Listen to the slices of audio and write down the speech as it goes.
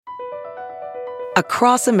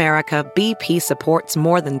Across America, BP supports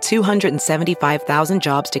more than 275,000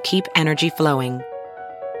 jobs to keep energy flowing.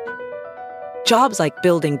 Jobs like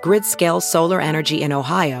building grid-scale solar energy in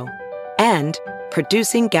Ohio and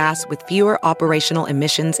producing gas with fewer operational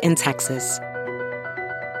emissions in Texas.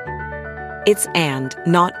 It's and,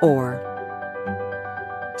 not or.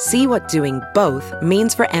 See what doing both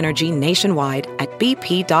means for energy nationwide at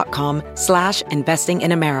bp.com/investing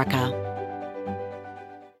in America.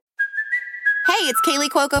 Hey, it's Kaylee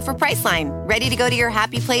Cuoco for Priceline. Ready to go to your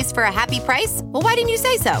happy place for a happy price? Well, why didn't you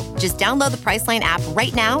say so? Just download the Priceline app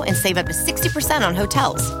right now and save up to 60% on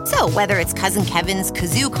hotels. So whether it's Cousin Kevin's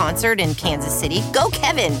Kazoo Concert in Kansas City, go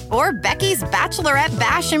Kevin, or Becky's Bachelorette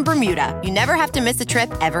Bash in Bermuda, you never have to miss a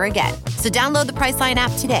trip ever again. So download the Priceline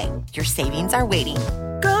app today. Your savings are waiting.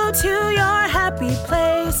 Go to your happy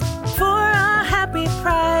place for a happy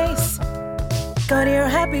price. Go to your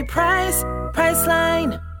happy price,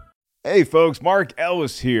 Priceline. Hey folks, Mark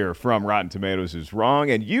Ellis here from Rotten Tomatoes is Wrong,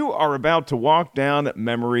 and you are about to walk down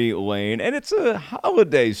memory lane, and it's a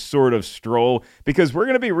holiday sort of stroll because we're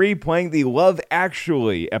going to be replaying the Love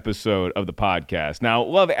Actually episode of the podcast. Now,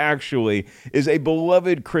 Love Actually is a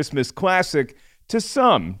beloved Christmas classic to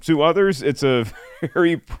some. To others, it's a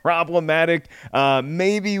very problematic,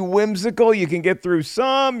 maybe whimsical. You can get through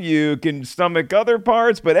some, you can stomach other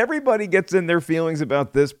parts, but everybody gets in their feelings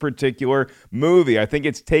about this particular movie. I think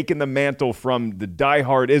it's taken the mantle from the Die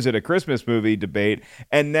Hard, is it a Christmas movie debate,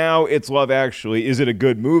 and now it's Love Actually, is it a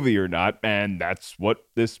good movie or not? And that's what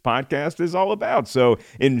this podcast is all about. So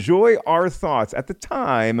enjoy our thoughts at the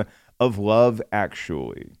time of Love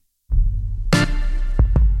Actually.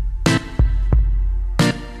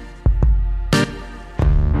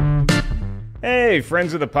 Hey,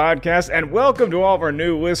 friends of the podcast, and welcome to all of our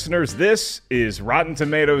new listeners. This is Rotten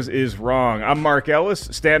Tomatoes is Wrong. I'm Mark Ellis,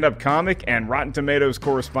 stand-up comic and Rotten Tomatoes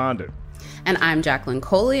correspondent. And I'm Jacqueline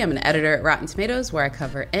Coley. I'm an editor at Rotten Tomatoes, where I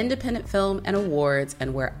cover independent film and awards,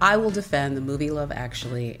 and where I will defend the movie Love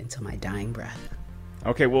Actually until my dying breath.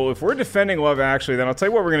 Okay, well, if we're defending Love Actually, then I'll tell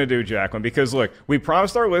you what we're going to do, Jacqueline, because, look, we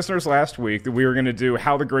promised our listeners last week that we were going to do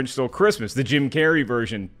How the Grinch Stole Christmas, the Jim Carrey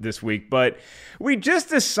version this week, but we just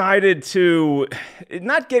decided to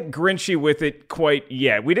not get Grinchy with it quite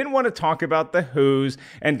yet. We didn't want to talk about The Who's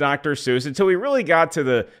and Dr. Seuss until we really got to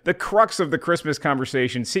the crux of the Christmas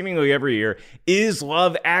conversation seemingly every year. Is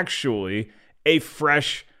Love Actually a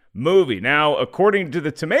fresh movie? Now, according to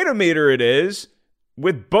the Tomato Meter, it is.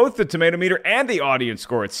 With both the Tomato Meter and the audience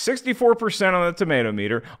score. It's 64% on the Tomato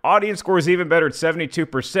Meter. Audience score is even better at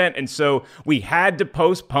 72%. And so we had to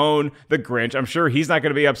postpone The Grinch. I'm sure he's not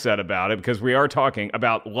going to be upset about it because we are talking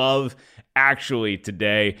about Love Actually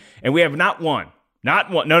today. And we have not one.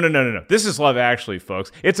 No. This is Love Actually,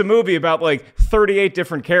 folks. It's a movie about like 38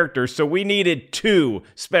 different characters, so we needed two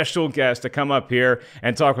special guests to come up here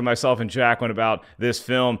and talk with myself and Jacqueline about this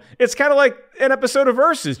film. It's kind of like an episode of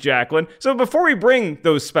Versus, Jacqueline. So before we bring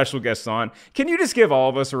those special guests on, can you just give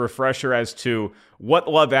all of us a refresher as to what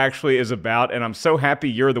Love Actually is about? And I'm so happy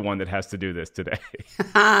you're the one that has to do this today.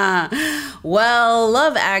 Well,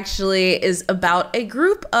 Love Actually is about a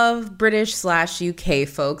group of British/UK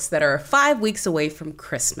folks that are 5 weeks away from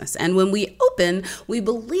Christmas. And when we open, we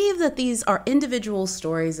believe that these are individual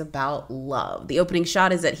stories about love. The opening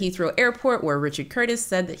shot is at Heathrow Airport, where Richard Curtis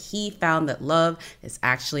said that he found that love is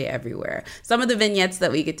actually everywhere. Some of the vignettes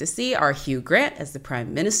that we get to see are Hugh Grant as the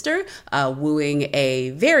Prime Minister, wooing a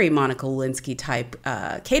very Monica Lewinsky type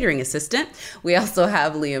catering assistant. We also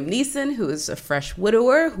have Liam Neeson, who is a fresh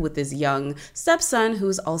widower with his young stepson, who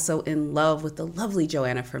is also in love with the lovely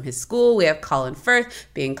Joanna from his school. We have Colin Firth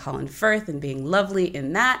being Colin Firth and being lovely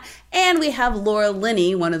in that. And we have Laura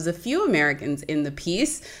Linney, one of the few Americans in the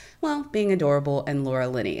piece, well, being adorable, and Laura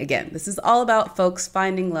Linney. Again, this is all about folks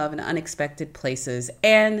finding love in unexpected places,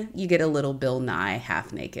 and you get a little Bill Nye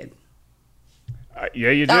half naked.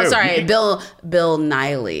 Yeah, you do. Oh, sorry, Bill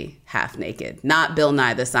Nighy half naked, not Bill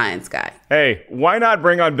Nye the Science Guy. Hey, why not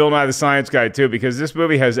bring on Bill Nye the Science Guy too? Because this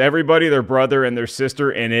movie has everybody, their brother and their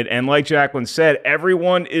sister in it. And like Jacqueline said,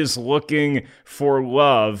 everyone is looking for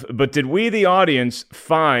love. But did we, the audience,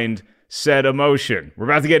 find said emotion? We're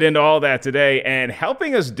about to get into all that today. And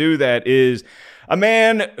helping us do that is a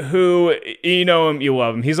man who, you know him, you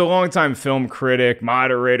love him. He's a longtime film critic,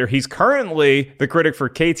 moderator. He's currently the critic for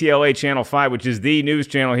KTLA Channel 5, which is the news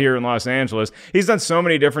channel here in Los Angeles. He's done so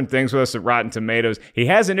many different things with us at Rotten Tomatoes. He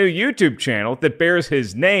has a new YouTube channel that bears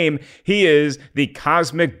his name. He is the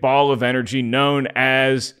cosmic ball of energy known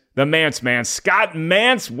as the Mance Man. Scott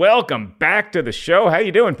Mance, welcome back to the show. How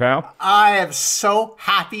you doing, pal? I am so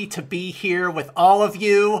happy to be here with all of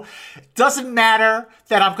you. Doesn't matter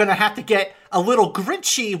that I'm going to have to get a little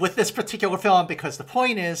grinchy with this particular film, because the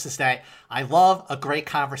point is that I love a great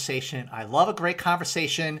conversation. I love a great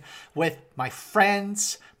conversation with my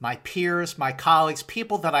friends, my peers, my colleagues,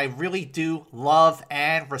 people that I really do love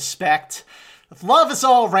and respect. If love is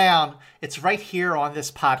all around, it's right here on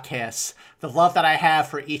this podcast. The love that I have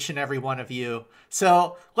for each and every one of you.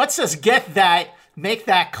 So let's just make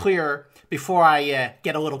that clear before I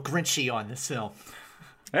get a little grinchy on this film.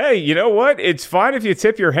 Hey, you know what? It's fine if you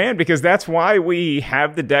tip your hand, because that's why we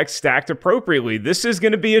have the deck stacked appropriately. This is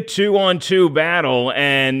going to be a 2-on-2 battle,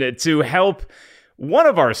 and to help one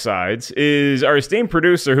of our sides is our esteemed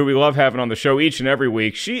producer, who we love having on the show each and every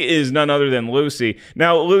week. She is none other than Lucy.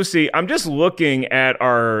 Now, Lucy, I'm just looking at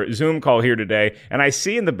our Zoom call here today, and I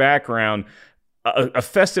see in the background a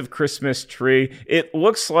festive Christmas tree. It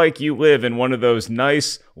looks like you live in one of those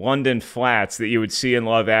nice London flats that you would see in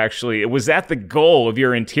Love Actually. Was that the goal of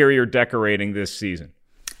your interior decorating this season?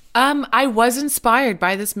 I was inspired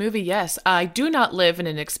by this movie, yes. I do not live in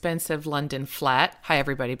an expensive London flat. Hi,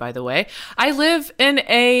 everybody, by the way. I live in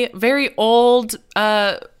a very old,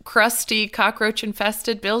 crusty,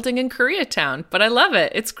 cockroach-infested building in Koreatown, but I love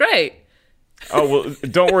it. It's great. Oh, well,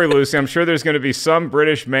 don't worry, Lucy. I'm sure there's going to be some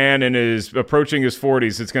British man approaching his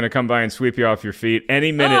 40s that's going to come by and sweep you off your feet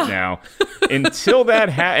any minute now. Until that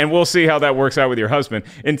and we'll see how that works out with your husband.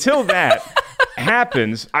 Until that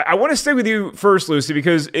happens, I want to stay with you first, Lucy,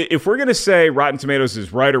 because if we're going to say Rotten Tomatoes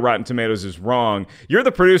is right or Rotten Tomatoes is wrong, you're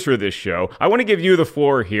the producer of this show. I want to give you the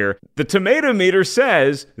floor here. The tomato meter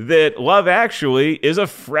says that Love Actually is a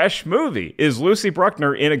fresh movie. Is Lucy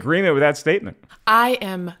Bruckner in agreement with that statement? I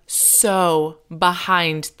am so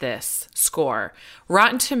behind this score.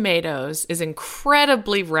 Rotten Tomatoes is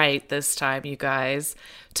incredibly right this time, you guys.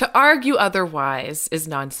 To argue otherwise is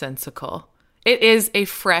nonsensical. It is a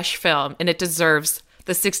fresh film, and it deserves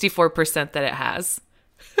the 64% that it has.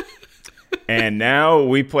 And now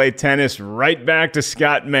we play tennis right back to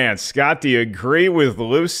Scott Mance. Scott, do you agree with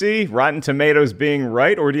Lucy, Rotten Tomatoes being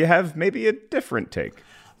right, or do you have maybe a different take?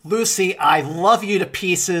 Lucy, I love you to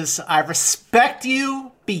pieces. I respect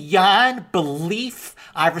you beyond belief.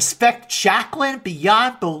 I respect Jacqueline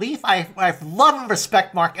beyond belief. I love and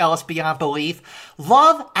respect Mark Ellis beyond belief.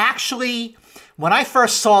 Love Actually, when I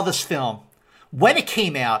first saw this film, when it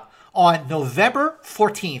came out on November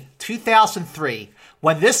 14th, 2003,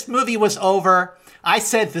 when this movie was over, I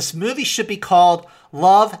said this movie should be called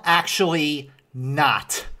Love Actually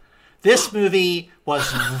Not. This movie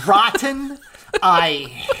was rotten. I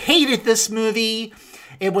hated this movie.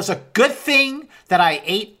 It was a good thing that I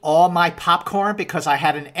ate all my popcorn, because I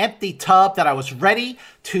had an empty tub that I was ready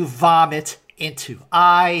to vomit into.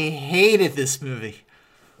 I hated this movie.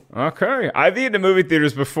 Okay. I've eaten in movie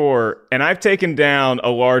theaters before, and I've taken down a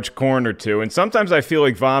large corn or two, and sometimes I feel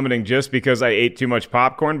like vomiting just because I ate too much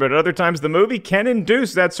popcorn, but at other times the movie can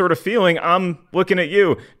induce that sort of feeling. I'm looking at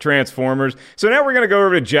you, Transformers. So now we're going to go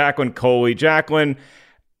over to Jacqueline Coley. Jacqueline,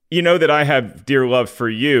 you know that I have dear love for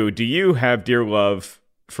you. Do you have dear love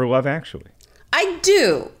for Love Actually? I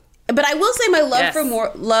do. But I will say my love for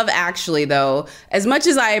Love Actually, though, as much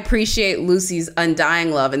as I appreciate Lucy's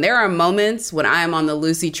undying love, and there are moments when I am on the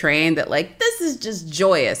Lucy train that, like, this is just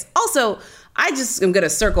joyous. Also, I just am going to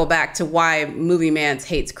circle back to why Movie Mance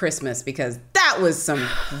hates Christmas, because that was some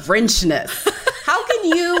Grinchness. How can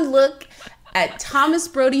you look at Thomas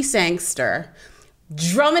Brody Sangster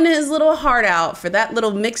drumming his little heart out for that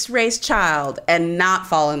little mixed race child and not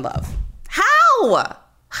fall in love? How?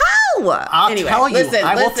 I'll tell you.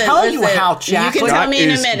 I will tell you how, Jacqueline. You can tell me in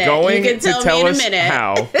a minute. Going you can tell to tell me in a us minute.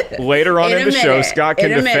 How later on in the show, Scott can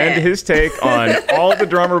defend his take on all the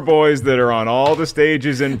drummer boys that are on all the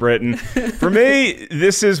stages in Britain. For me,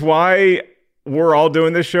 this is why we're all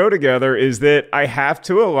doing this show together, is that I have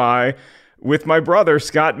to ally with my brother,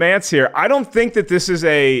 Scott Mance here. I don't think that this is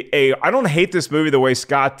I don't hate this movie the way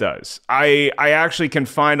Scott does. I actually can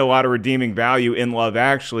find a lot of redeeming value in Love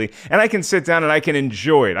Actually, and I can sit down and I can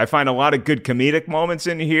enjoy it. I find a lot of good comedic moments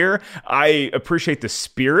in here. I appreciate the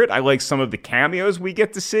spirit. I like some of the cameos we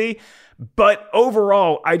get to see. But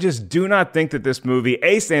overall, I just do not think that this movie,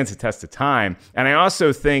 A, stands the test of time. And I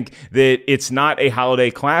also think that it's not a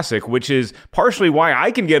holiday classic, which is partially why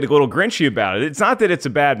I can get a little grinchy about it. It's not that it's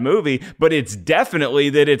a bad movie, but it's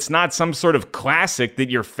definitely that it's not some sort of classic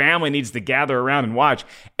that your family needs to gather around and watch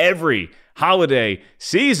every holiday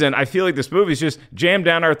season, I feel like this movie's just jammed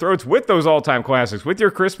down our throats with those all-time classics, with your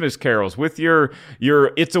Christmas carols, with your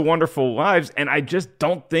It's a Wonderful Lives, and I just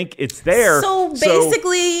don't think it's there. So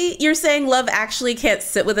basically, you're saying Love Actually can't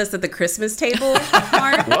sit with us at the Christmas table,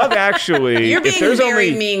 Mark? Love Actually, you're being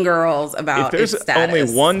very mean girls about its status. If there's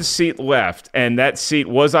only one seat left, and that seat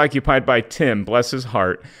was occupied by Tim, bless his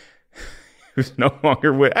heart, who's no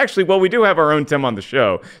longer with... Actually, well, we do have our own Tim on the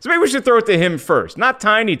show, so maybe we should throw it to him first. Not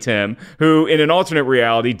Tiny Tim, who in an alternate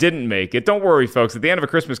reality didn't make it. Don't worry, folks. At the end of A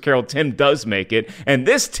Christmas Carol, Tim does make it. And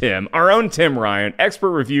this Tim, our own Tim Ryan,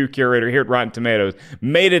 expert review curator here at Rotten Tomatoes,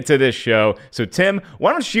 made it to this show. So, Tim,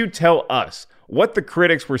 why don't you tell us what the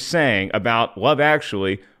critics were saying about Love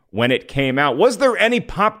Actually when it came out? Was there any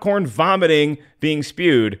popcorn vomiting being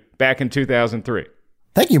spewed back in 2003?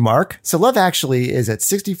 Thank you, Mark. So Love Actually is at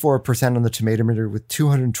 64% on the Tomato Meter with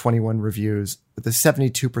 221 reviews with a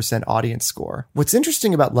 72% audience score. What's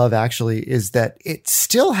interesting about Love Actually is that it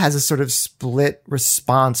still has a sort of split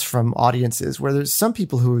response from audiences, where there's some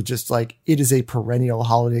people who are just like, it is a perennial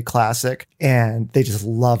holiday classic and they just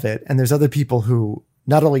love it. And there's other people who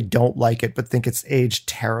not only don't like it, but think it's aged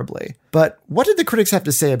terribly. But what did the critics have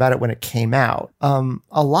to say about it when it came out?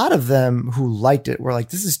 A lot of them who liked it were like,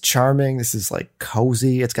 this is charming. This is like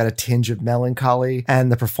cozy. It's got a tinge of melancholy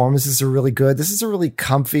and the performances are really good. This is a really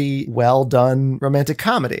comfy, well done romantic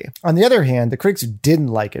comedy. On the other hand, the critics who didn't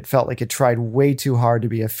like it felt like it tried way too hard to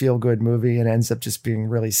be a feel-good movie and ends up just being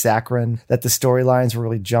really saccharine, that the storylines were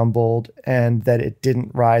really jumbled, and that it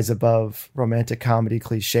didn't rise above romantic comedy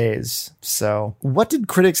cliches. So what did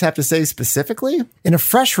critics have to say specifically? In a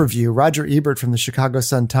fresh review, Roger Ebert from the Chicago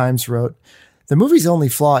Sun-Times wrote, "The movie's only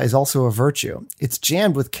flaw is also a virtue. It's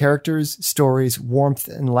jammed with characters, stories, warmth,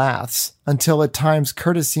 and laughs, until at times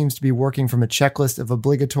Curtis seems to be working from a checklist of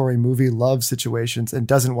obligatory movie love situations and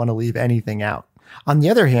doesn't want to leave anything out." On the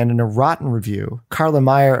other hand, in a rotten review, Carla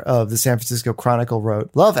Meyer of the San Francisco Chronicle wrote,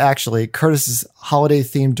 "Love Actually, Curtis's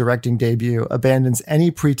holiday-themed directing debut, abandons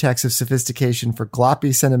any pretext of sophistication for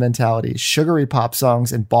gloppy sentimentality, sugary pop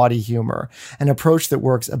songs, and bawdy humor, an approach that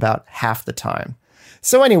works about half the time."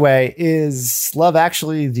 So anyway, is Love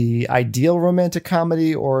Actually the ideal romantic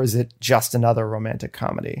comedy, or is it just another romantic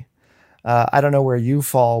comedy? I don't know where you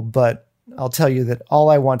fall, but I'll tell you that all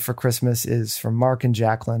I want for Christmas is for Mark and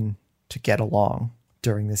Jacqueline to get along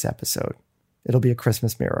during this episode. It'll be a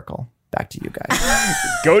Christmas miracle. Back to you guys.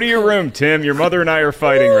 Go to your room, Tim. Your mother and I are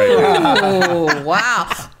fighting right now. Oh, wow.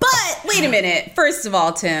 But wait a minute. First of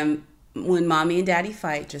all, Tim, when mommy and daddy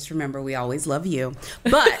fight, just remember we always love you.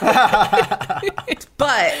 But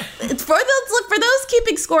for those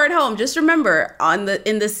keeping score at home, just remember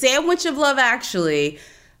in the sandwich of Love Actually,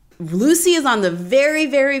 Lucy is on the very,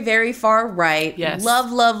 very, very far right. Yes.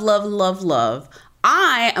 Love, love, love, love, love.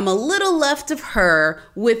 I am a little left of her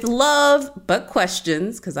with love, but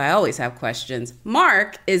questions, because I always have questions.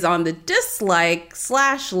 Mark is on the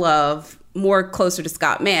dislike/love, more closer to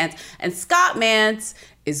Scott Mantz. And Scott Mantz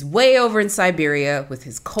is way over in Siberia with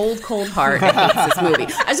his cold, cold heart and hates this movie. I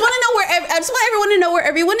just want everyone to know where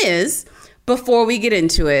everyone is before we get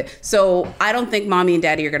into it. So I don't think mommy and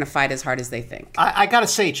daddy are going to fight as hard as they think. I got to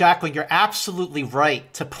say, Jacqueline, you're absolutely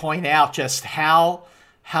right to point out just how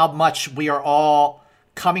much we are all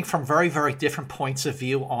coming from very, very different points of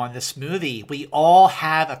view on this movie. We all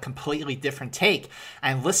have a completely different take.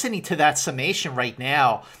 And listening to that summation right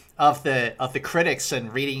now of the critics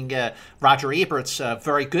and reading Roger Ebert's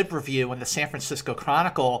very good review and the San Francisco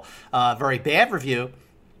Chronicle very bad review,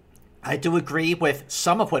 I do agree with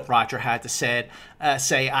some of what Roger had to say.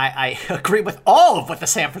 I agree with all of what the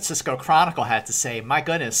San Francisco Chronicle had to say. My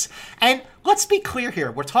goodness. And let's be clear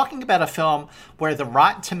here. We're talking about a film where the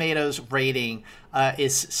Rotten Tomatoes rating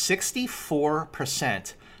is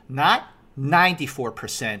 64%, not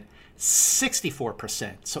 94%,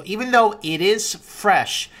 64%. So even though it is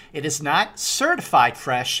fresh, it is not certified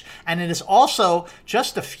fresh, and it is also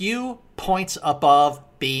just a few points above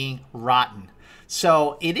being rotten.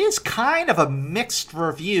 So it is kind of a mixed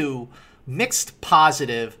review, mixed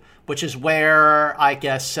positive, which is where I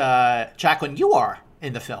guess, Jacqueline, you are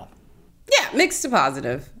in the film. Yeah, mixed to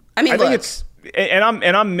positive. I mean, I think it's, and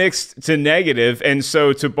I'm mixed to negative. And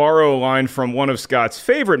so to borrow a line from one of Scott's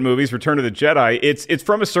favorite movies, Return of the Jedi, it's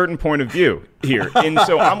from a certain point of view here. And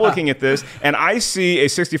so I'm looking at this and I see a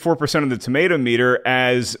 64% of the tomato meter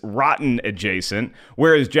as rotten adjacent,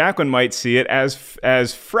 whereas Jacqueline might see it as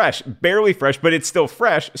fresh, barely fresh, but it's still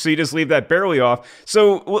fresh. So you just leave that barely off.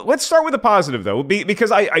 So let's start with the positive though,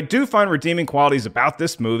 because I do find redeeming qualities about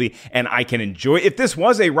this movie and I can enjoy it. If this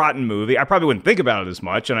was a rotten movie, I probably wouldn't think about it as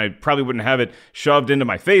much and I probably wouldn't have it shoved into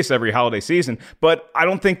my face every holiday season, but I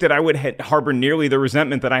don't think that I would harbor nearly the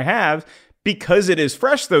resentment that I have because it is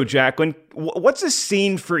fresh, though, Jacqueline, what's a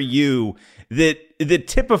scene for you that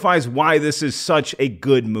typifies why this is such a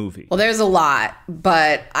good movie? Well, there's a lot,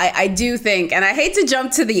 but I do think, and I hate to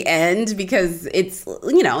jump to the end because it's,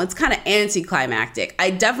 it's kind of anticlimactic. I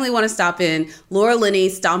definitely want to stop in Laura Linney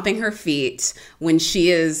stomping her feet when she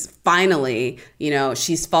is finally,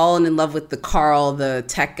 she's fallen in love with Carl, the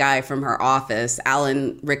tech guy from her office.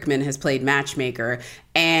 Alan Rickman has played matchmaker,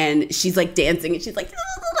 and she's like dancing and she's like,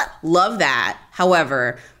 love that.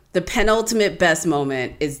 However, the penultimate best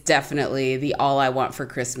moment is definitely the All I Want for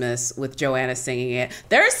Christmas with Joanna singing it.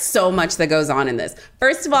 There's so much that goes on in this.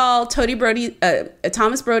 First of all,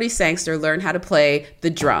 Thomas Brody Sangster learned how to play the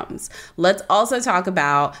drums. Let's also talk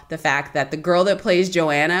about the fact that the girl that plays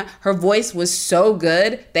Joanna, her voice was so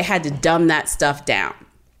good, they had to dumb that stuff down.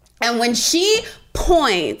 And when she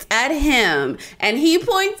points at him and he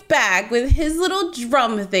points back with his little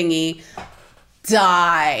drum thingy,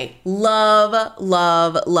 die. Love,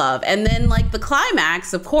 love, love. And then the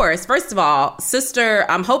climax, of course, first of all, Sister,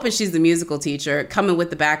 I'm hoping she's the musical teacher, coming with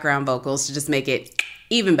the background vocals to just make it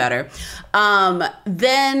even better.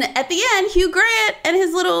 Then at the end, Hugh Grant and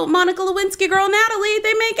his little Monica Lewinsky girl, Natalie,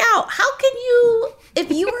 they make out. How can you,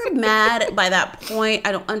 if you were mad by that point,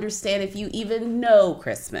 I don't understand if you even know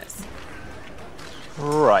Christmas.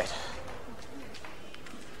 Right.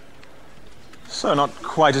 So not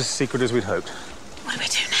quite as secret as we'd hoped. What do we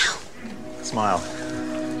do now? Smile.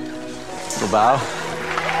 Little bow.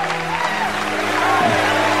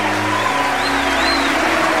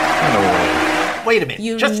 Wait a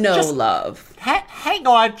minute. Love. Hang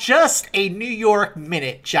on just a New York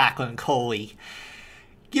minute, Jacqueline Coley.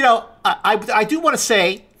 I do want to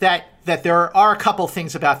say that there are a couple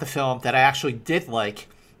things about the film that I actually did like.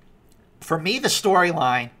 For me, the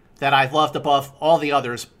storyline that I loved above all the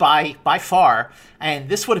others by far, and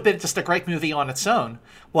this would have been just a great movie on its own,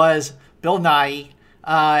 was Bill Nighy.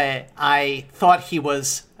 I thought he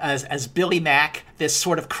was, as Billy Mack, this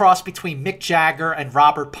sort of cross between Mick Jagger and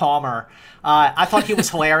Robert Palmer. I thought he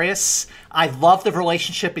was hilarious. I loved the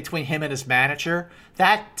relationship between him and his manager.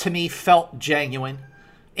 That, to me, felt genuine.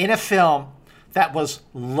 In a film that was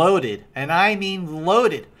loaded, and I mean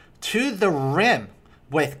loaded, to the rim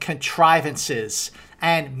with contrivances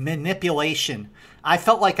and manipulation. I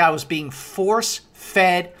felt like I was being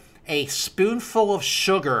force-fed a spoonful of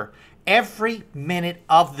sugar every minute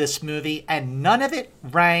of this movie, and none of it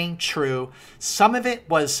rang true. Some of it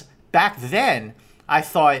was, back then, I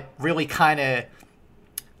thought really kind of,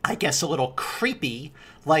 I guess, a little creepy,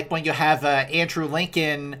 like when you have Andrew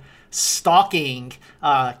Lincoln stalking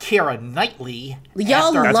Keira Knightley.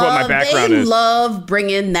 Y'all love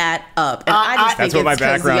bringing that up. And I just think that's what my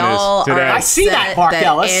background is today. I see that, Mark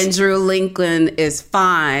Ellis. Andrew Lincoln is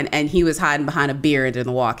fine, and he was hiding behind a beard in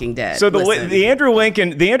The Walking Dead. So the Andrew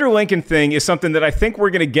Lincoln thing is something that I think we're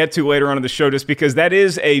going to get to later on in the show, just because that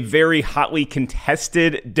is a very hotly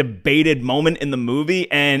contested, debated moment in the movie,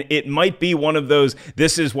 and it might be one of those,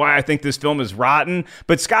 this is why I think this film is rotten.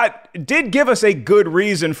 But Scott did give us a good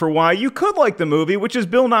reason for why you could like the movie, which is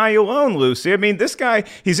Bill Nighy alone, Lucy. I mean, this guy,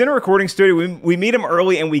 he's in a recording studio. We meet him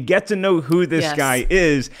early, and we get to know who this guy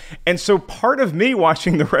is. And so part of me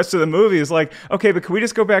watching the rest of the movie is like, okay, but can we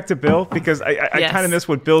just go back to Bill? Because I kind of miss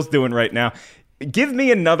what Bill's doing right now. Give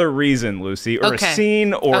me another reason, Lucy, or a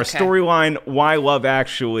scene or a storyline why Love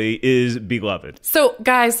Actually is beloved. So,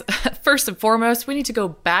 guys, first and foremost, we need to go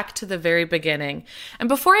back to the very beginning. And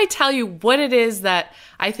before I tell you what it is that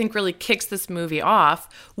I think really kicks this movie off,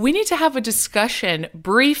 we need to have a discussion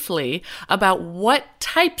briefly about what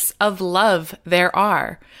types of love there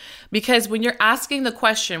are. Because when you're asking the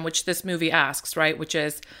question, which this movie asks, right, which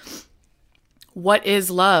is, what is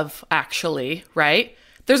love actually, right?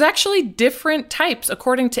 There's actually different types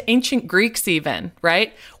according to ancient Greeks even,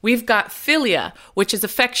 right? We've got philia, which is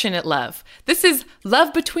affectionate love. This is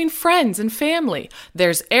love between friends and family.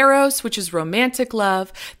 There's eros, which is romantic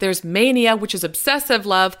love. There's mania, which is obsessive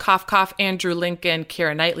love. Cough, cough, Andrew Lincoln,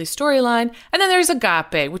 Keira Knightley storyline. And then there's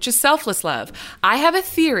agape, which is selfless love. I have a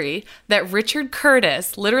theory that Richard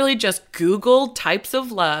Curtis literally just Googled types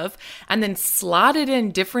of love and then slotted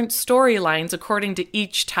in different storylines according to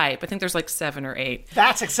each type. I think there's like 7 or 8.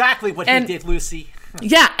 That's exactly what he did, Lucy.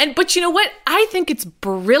 Yeah, but you know what? I think it's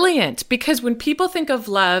brilliant because when people think of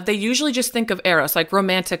love, they usually just think of eros, like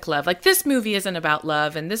romantic love. Like, this movie isn't about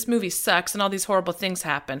love, and this movie sucks, and all these horrible things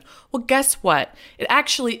happen. Well, guess what? It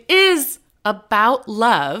actually is about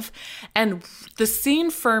love. And the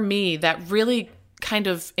scene for me that really kind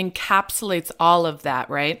of encapsulates all of that,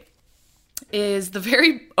 right, is the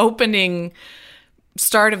very opening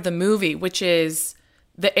start of the movie, which is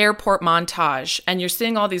the airport montage, and you're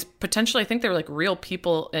seeing all these potentially, I think they were like real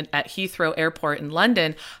people at Heathrow Airport in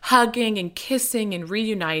London, hugging and kissing and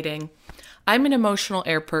reuniting. I'm an emotional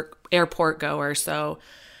airport goer, so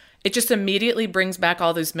it just immediately brings back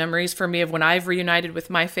all those memories for me of when I've reunited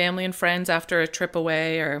with my family and friends after a trip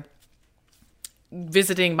away, or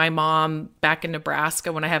visiting my mom back in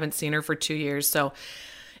Nebraska when I haven't seen her for 2 years. So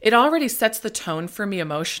it already sets the tone for me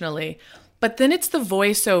emotionally. But then it's the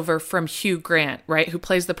voiceover from Hugh Grant, right, who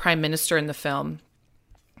plays the prime minister in the film.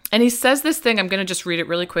 And he says this thing, I'm going to just read it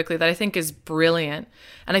really quickly, that I think is brilliant.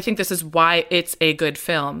 And I think this is why it's a good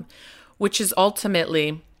film, which is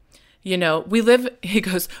ultimately, you know, he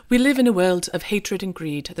goes, we live in a world of hatred and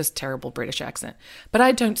greed. This terrible British accent. But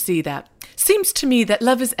I don't see that. Seems to me that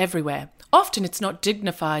love is everywhere. Often it's not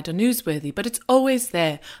dignified or newsworthy, but it's always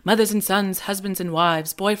there. Mothers and sons, husbands and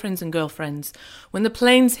wives, boyfriends and girlfriends. When the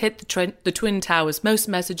planes hit the Twin Towers, most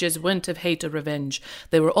messages weren't of hate or revenge.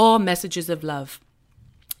 They were all messages of love.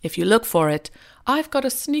 If you look for it, I've got a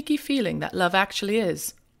sneaky feeling that love actually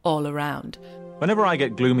is all around. Whenever I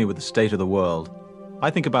get gloomy with the state of the world, I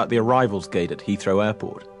think about the arrivals gate at Heathrow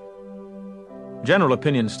Airport. General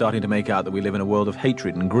opinion's starting to make out that we live in a world of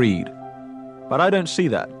hatred and greed. But I don't see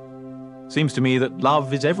that. Seems to me that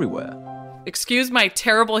love is everywhere. Excuse my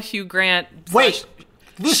terrible Hugh Grant. Wait,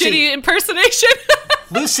 Lucy, shitty impersonation.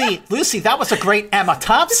 Lucy, that was a great Emma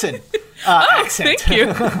Thompson accent. Thank you.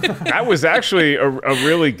 That was actually a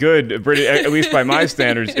really good British, at least by my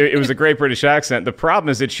standards. It was a great British accent. The problem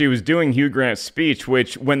is that she was doing Hugh Grant's speech,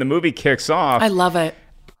 which when the movie kicks off, I love it.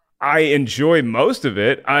 I enjoy most of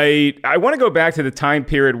it. I want to go back to the time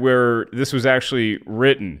period where this was actually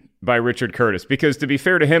written by Richard Curtis, because to be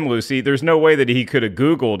fair to him, Lucy, there's no way that he could have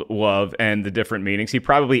Googled love and the different meanings. He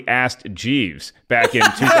probably asked Jeeves back in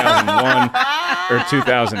 2001 or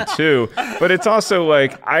 2002. But it's also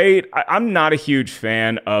like, I'm not a huge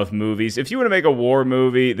fan of movies. If you want to make a war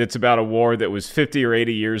movie that's about a war that was 50 or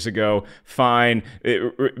 80 years ago, fine.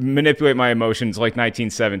 Manipulate my emotions like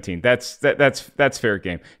 1917. That's fair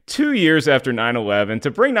game. 2 years after 9/11,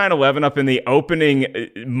 to bring 9/11 up in the opening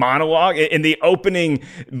monologue, in the opening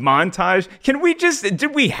montage,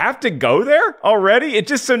 did we have to go there already?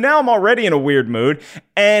 So now I'm already in a weird mood.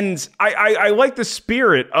 And I like the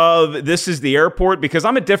spirit of this is the airport, because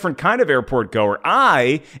I'm a different kind of airport goer.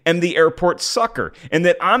 I am the airport sucker, and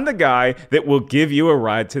that I'm the guy that will give you a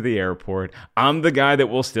ride to the airport. I'm the guy that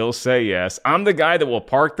will still say yes. I'm the guy that will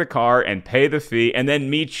park the car and pay the fee and then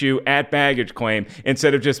meet you at baggage claim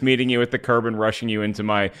instead of just meeting you at the curb and rushing you into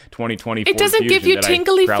my 2024 It doesn't give you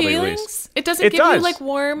tingly feelings? Leased. It doesn't give you like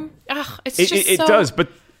warm? Ugh, it does, but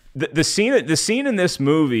the scene in this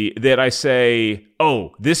movie that I say,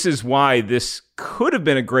 oh, this is why this could have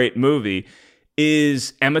been a great movie,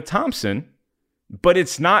 is Emma Thompson. But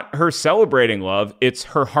it's not her celebrating love, it's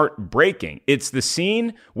her heart breaking. It's the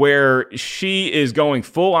scene where she is going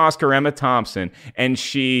full Oscar Emma Thompson, and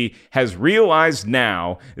she has realized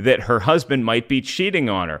now that her husband might be cheating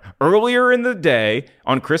on her. Earlier in the day,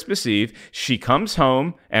 on Christmas Eve, she comes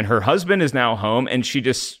home, and her husband is now home, and she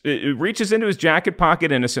just reaches into his jacket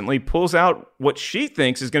pocket innocently, pulls out what she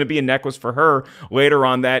thinks is going to be a necklace for her later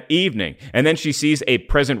on that evening. And then she sees a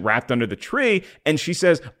present wrapped under the tree, and she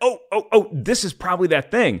says, oh, this is probably that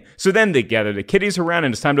thing. So then they gather the kiddies around,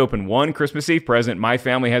 and it's time to open one Christmas Eve present. My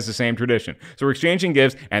family has the same tradition. So we're exchanging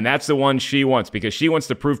gifts, and that's the one she wants, because she wants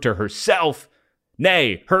to prove to herself,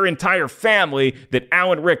 nay, her entire family, that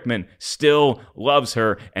Alan Rickman still loves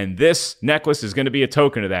her, and this necklace is going to be a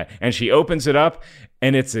token of that. And she opens it up,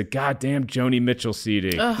 and it's a goddamn Joni Mitchell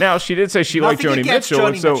CD. Ugh. Now, she did say she liked Joni Mitchell,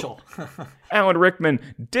 and so Alan Rickman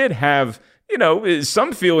did have,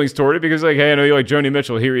 some feelings toward it, because like, hey, I know you like Joni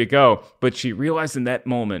Mitchell, here you go. But she realized in that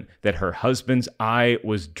moment that her husband's eye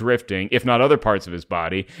was drifting, if not other parts of his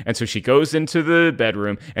body. And so she goes into the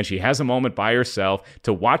bedroom and she has a moment by herself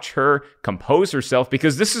to watch her compose herself,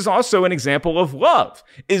 because this is also an example of love,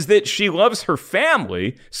 is that she loves her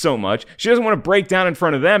family so much. She doesn't want to break down in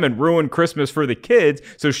front of them and ruin Christmas for the kids.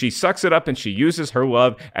 So she sucks it up and she uses her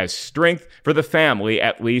love as strength for the family,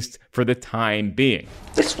 at least for the time being.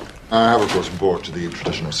 This one. I have, of course, bought the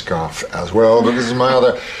traditional scarf as well, but this is my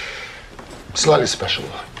other slightly special,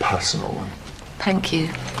 personal one. Thank you.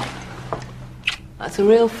 That's a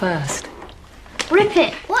real first. Rip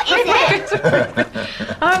it. What is it?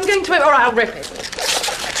 I'm going to... All right, I'll rip it.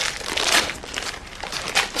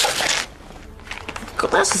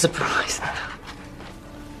 God, that's a surprise.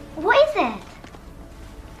 What is it?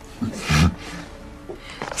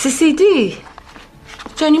 It's a CD.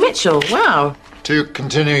 Joni Mitchell, wow. To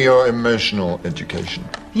continue your emotional education.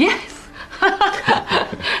 Yes.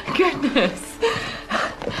 Goodness.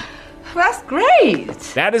 That's great. great.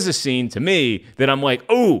 That is a scene to me that I'm like,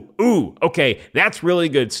 ooh, okay, that's really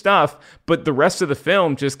good stuff. But the rest of the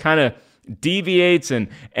film just kind of deviates and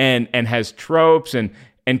has tropes and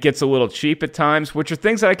gets a little cheap at times, which are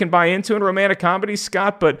things that I can buy into in romantic comedies,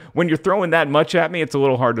 Scott. But when you're throwing that much at me, it's a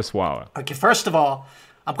little hard to swallow. Okay, first of all,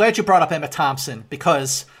 I'm glad you brought up Emma Thompson,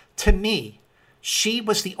 because to me, she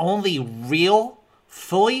was the only real,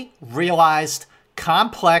 fully realized,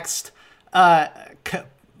 complex,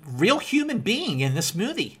 real human being in this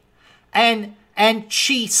movie. And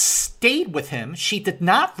she stayed with him. She did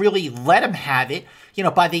not really let him have it. You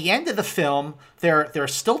know, by the end of the film, they're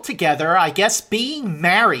still together. I guess being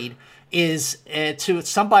married is to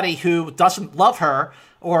somebody who doesn't love her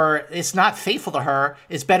or is not faithful to her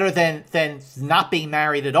is better than not being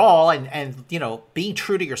married at all, and you know, being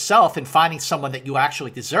true to yourself and finding someone that you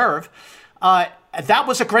actually deserve. That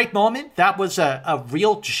was a great moment. That was a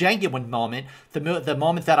real genuine moment. The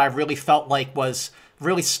moment that I really felt like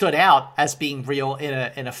really stood out as being real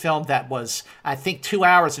in a film that was, I think, 2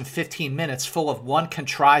 hours and 15 minutes full of one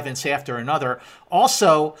contrivance after another.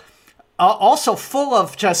 Also full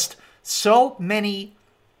of just so many,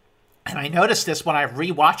 and I noticed this when I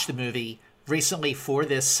rewatched the movie recently for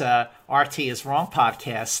this RT is Wrong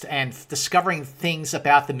podcast, and discovering things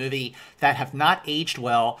about the movie that have not aged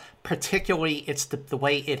well. Particularly, it's the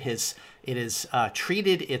way it is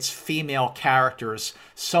treated its female characters.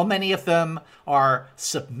 So many of them are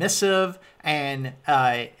submissive, and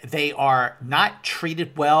they are not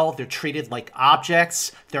treated well. They're treated like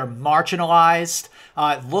objects. They're marginalized.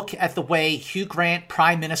 Look at the way Hugh Grant,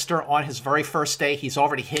 Prime Minister, on his very first day, he's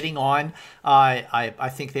already hitting on, I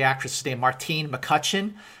think the actress is named Martine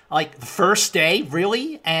McCutcheon. Like, the first day,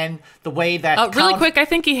 really? And the way that... really quick, I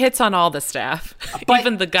think he hits on all the staff.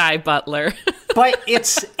 Even the guy butler. But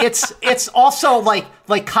it's also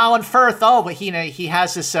like Colin Firth. Oh, but he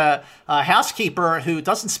has this housekeeper who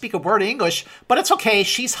doesn't speak a word of English, but it's okay.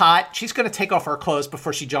 She's hot. She's going to take off her clothes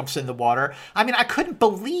before she jumps in the water. I mean, I couldn't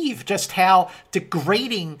believe just how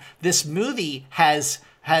degrading this movie has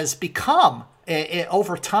become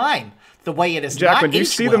over time. The way it is. Jacqueline, do you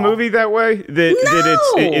see the movie that way? That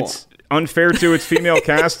it's unfair to its female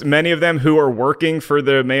cast, many of them who are working for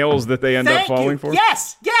the males that they end up falling for?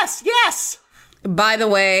 Yes. By the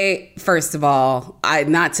way, first of all,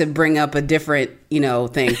 not to bring up a different,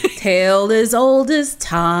 thing. Tale as old as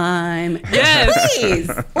time. Yes. Please.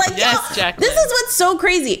 Yes, Jacqueline. This is what's so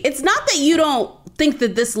crazy. It's not that you don't think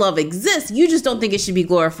that this love exists. You just don't think it should be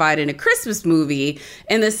glorified in a Christmas movie,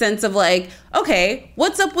 in the sense of like, okay,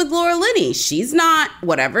 what's up with Laura Linney? She's not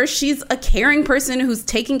whatever. She's a caring person who's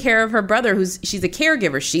taking care of her brother, she's a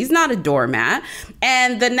caregiver. She's not a doormat.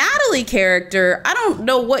 And the Natalie character, I don't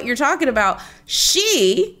know what you're talking about.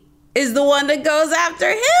 She is the one that goes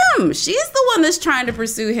after him. She's the one that's trying to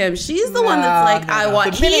pursue him. She's the one that's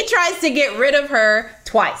like, He tries to get rid of her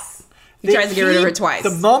twice. He tries to get rid of her twice.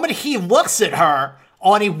 The moment he looks at her,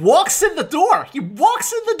 and he walks in the door.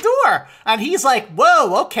 And he's like,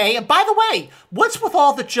 whoa, okay. And by the way, what's with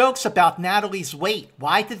all the jokes about Natalie's weight?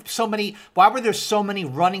 Why were there so many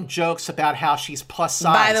running jokks about how she's plus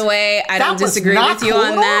size? By the way, I don't disagree with you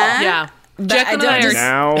on that. Yeah. Jacqueline and I are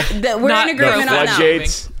now. We're in agreement on that. The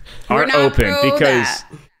floodgates are open because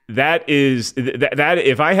that is that.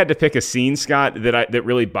 If I had to pick a scene, Scott, that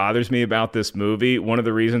really bothers me about this movie, one of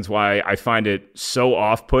the reasons why I find it so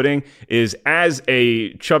off-putting is, as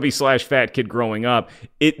a chubby/fat kid growing up,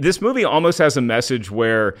 this movie almost has a message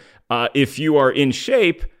where if you are in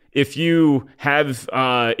shape, if you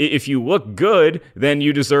look good, then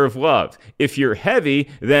you deserve love. If you're heavy,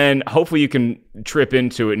 then hopefully you can trip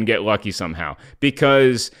into it and get lucky somehow.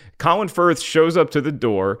 Because Colin Firth shows up to the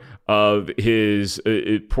door of his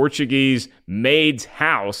Portuguese maid's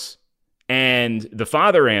house, and the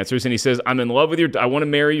father answers, and he says, "I'm in love with I want to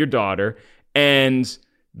marry your daughter." And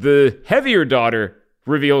the heavier daughter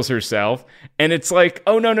reveals herself, and it's like,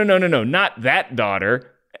 oh, no, not that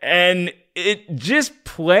daughter. And it just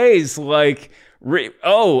plays like,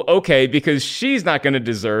 okay, because she's not going to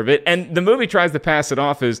deserve it. And the movie tries to pass it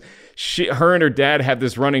off as her and her dad have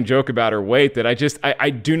this running joke about her weight that I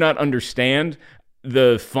do not understand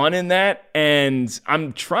the fun in that. And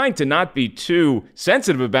I'm trying to not be too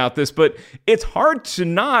sensitive about this, but it's hard to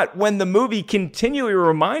not when the movie continually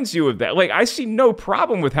reminds you of that. Like, I see no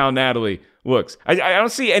problem with how Natalie looks. I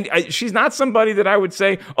don't see, and she's not somebody that I would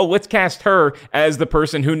say, oh, let's cast her as the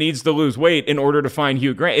person who needs to lose weight in order to find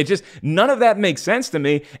Hugh Grant. It just, none of that makes sense to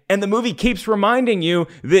me. And the movie keeps reminding you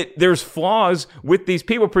that there's flaws with these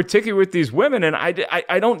people, particularly with these women, and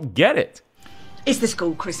I don't get it. It's the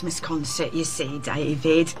school Christmas concert, you see,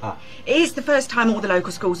 David. It is the first time all the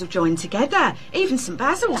local schools have joined together, even St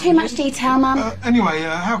Basil. Too much detail, Mum. Anyway,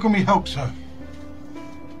 how can we help, sir?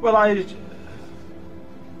 Well, I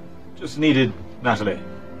just needed Natalie.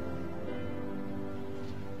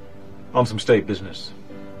 On some state business.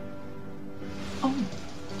 Oh,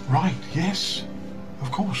 right, yes,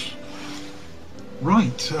 of course.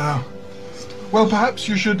 Right, well, perhaps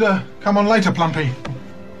you should come on later, Plumpy.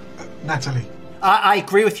 Natalie. I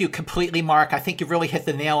agree with you completely, Mark. I think you really hit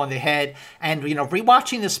the nail on the head. And,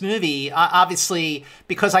 rewatching this movie, obviously,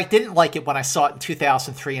 because I didn't like it when I saw it in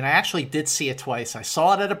 2003, and I actually did see it twice. I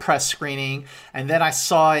saw it at a press screening, and then I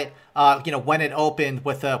saw it, when it opened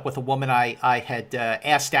with a woman I had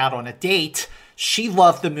asked out on a date. She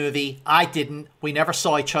loved the movie. I didn't. We never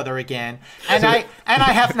saw each other again. And I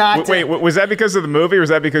have not. Wait, was that because of the movie, or was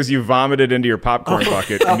that because you vomited into your popcorn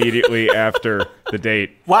bucket immediately after the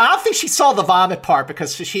date? Well, I don't think she saw the vomit part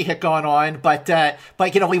because she had gone on. But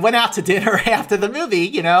we went out to dinner after the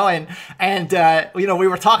movie, and we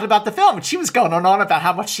were talking about the film, and she was going on about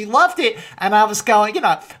how much she loved it, and I was going,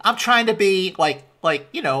 I'm trying to be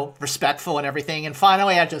respectful and everything. And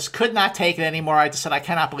finally, I just could not take it anymore. I just said, I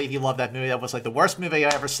cannot believe you love that movie. That was the worst movie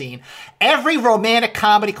I've ever seen. Every romantic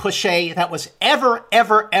comedy cliche that was ever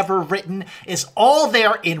written is all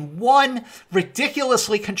there in one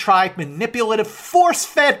ridiculously contrived, manipulative,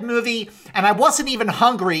 force-fed movie. And I wasn't even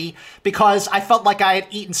hungry because I felt like I had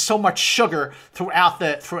eaten so much sugar throughout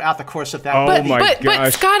the course of that movie.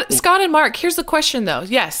 But Scott and Mark, here's the question though.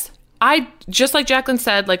 Yes. Just like Jacqueline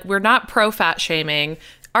said, we're not pro-fat shaming.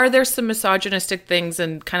 Are there some misogynistic things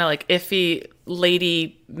and kind of iffy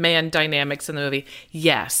lady-man dynamics in the movie?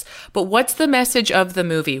 Yes. But what's the message of the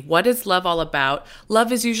movie? What is love all about?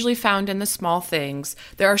 Love is usually found in the small things.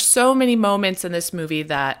 There are so many moments in this movie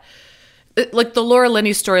that, like the Laura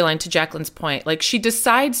Linney storyline, to Jacqueline's point, she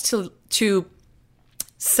decides to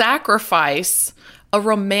sacrifice a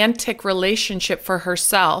romantic relationship for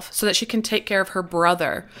herself so that she can take care of her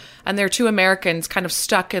brother. And they're two Americans kind of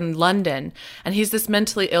stuck in London, and he's this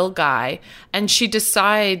mentally ill guy, and she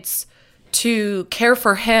decides to care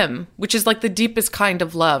for him, which is the deepest kind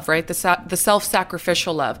of love, right? The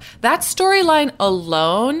self-sacrificial love. That storyline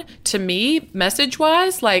alone, to me,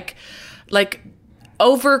 message-wise,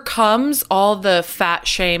 overcomes all the fat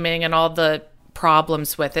shaming and all the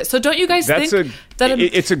problems with it. So don't you guys think that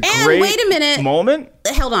it's a great wait a minute moment?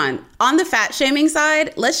 Hold on the fat shaming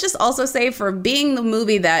side, let's just also say, for being the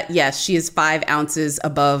movie that, yes, she is 5 ounces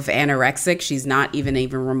above anorexic, she's not even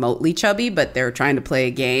remotely chubby, but they're trying to play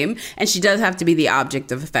a game, and she does have to be the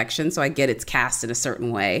object of affection, so I get it's cast in a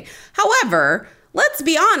certain way. However, let's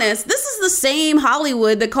be honest, this is the same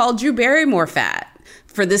Hollywood that called Drew Barrymore fat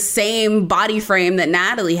for the same body frame that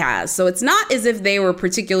Natalie has. So it's not as if they were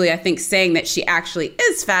particularly, I think, saying that she actually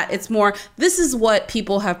is fat. It's more, this is what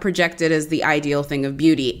people have projected as the ideal thing of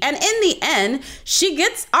beauty. And in the end, she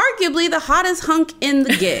gets arguably the hottest hunk in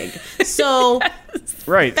the gig. So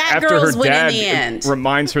right. fat After girls her win dad in the end.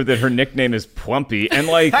 reminds her that her nickname is Plumpy. And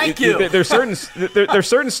Thank you. There's certain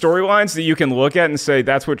storylines that you can look at and say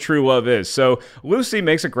that's what true love is. So Lucy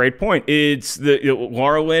makes a great point. It's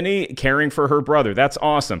Laura Linney caring for her brother. That's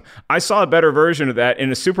awesome. I saw a better version of that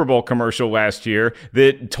in a Super Bowl commercial last year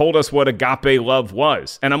that told us what agape love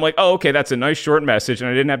was. And I'm like, oh, okay, that's a nice short message. And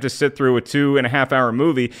I didn't have to sit through a 2.5-hour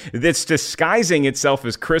movie that's disguising itself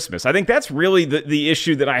as Christmas. I think that's really the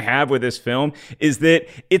issue that I have with this film, is that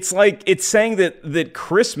it's saying that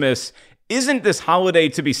Christmas isn't this holiday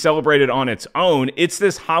to be celebrated on its own. It's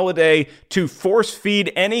this holiday to force feed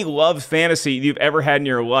any love fantasy you've ever had in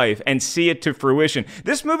your life and see it to fruition.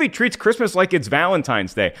 This movie treats Christmas like it's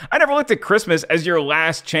Valentine's Day. I never looked at Christmas as your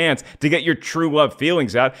last chance to get your true love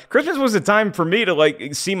feelings out. Christmas was a time for me to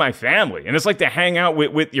see my family. And it's to hang out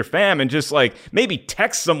with your fam and just maybe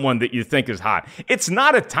text someone that you think is hot. It's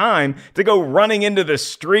not a time to go running into the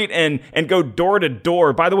street and go door to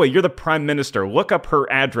door. By the way, you're the prime minister. Look up her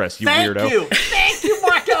address, you weirdo. Thank you,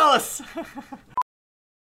 Marcos.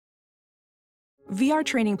 VR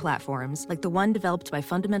training platforms, like the one developed by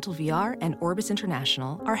Fundamental VR and Orbis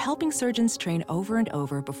International, are helping surgeons train over and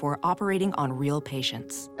over before operating on real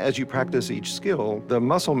patients. As you practice each skill, the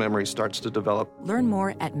muscle memory starts to develop. Learn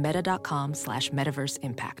more at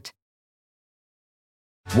meta.com/metaverseimpact.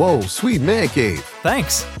 Whoa, sweet man cave.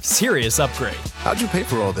 Thanks. Serious upgrade. How'd you pay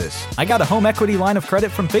for all this? I got a home equity line of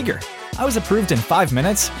credit from Figure. I was approved in 5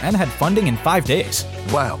 minutes and had funding in 5 days.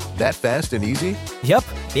 Wow, that fast and easy? Yep,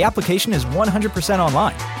 the application is 100%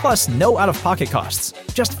 online, plus no out-of-pocket costs.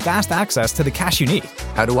 Just fast access to the cash you need.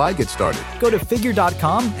 How do I get started? Go to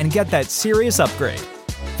figure.com and get that serious upgrade.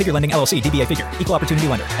 Figure Lending LLC, DBA Figure, Equal Opportunity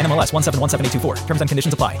Lender, NMLS 1717824. Terms and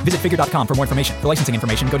conditions apply. Visit figure.com for more information. For licensing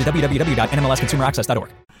information, go to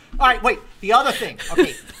www.nmlsconsumeraccess.org. All right, wait. The other thing.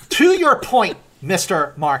 Okay, to your point,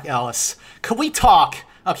 Mr. Mark Ellis, could we talk?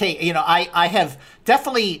 Okay, you know, I have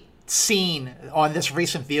definitely seen on this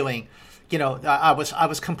recent viewing, you know, I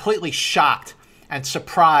was completely shocked and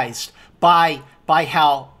surprised by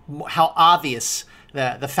how obvious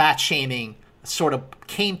the fat shaming sort of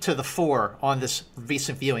came to the fore on this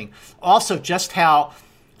recent viewing. Also, just how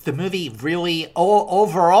the movie really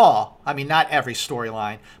overall, I mean, not every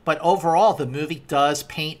storyline, but overall, the movie does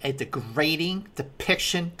paint a degrading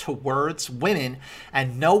depiction towards women,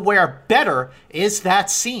 and nowhere better is that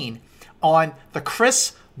scene on the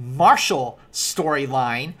Chris Marshall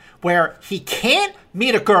storyline, where he can't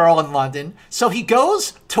meet a girl in London, so he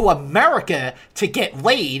goes to America to get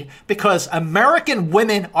laid because American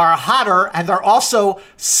women are hotter and they're also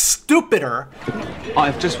stupider.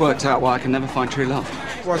 I've just worked out why I can never find true love.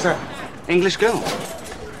 What's that? English girls.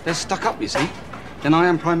 They're stuck up, you see. And I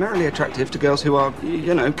am primarily attractive to girls who are,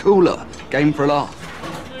 you know, cooler, game for a laugh.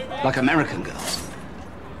 Like American girls.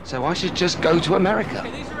 So I should just go to America.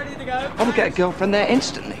 I would get a girlfriend there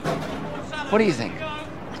instantly. What do you think?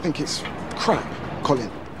 I think it's crap, Colin.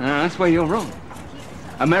 That's where you're wrong.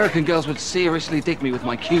 American girls would seriously dig me with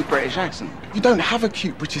my cute British accent. You don't have a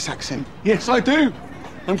cute British accent. Yes, I do.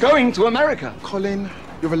 I'm going to America. Colin,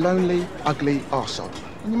 you're a lonely, ugly arsehole,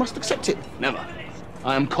 and you must accept it. Never.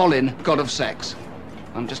 I am Colin, god of sex.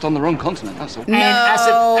 I'm just on the wrong continent, that's all. No,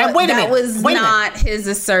 and wait a minute. That was wait a not minute. his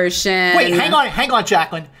assertion. Wait, hang on,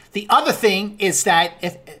 Jacqueline. The other thing is that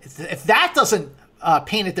if that doesn't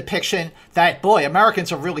paint a depiction that, boy,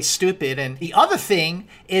 Americans are really stupid, and the other thing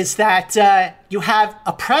is that you have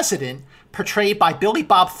a president portrayed by Billy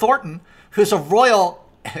Bob Thornton, who's a royal,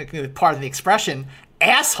 pardon the expression,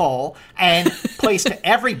 asshole, and plays to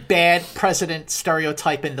every bad president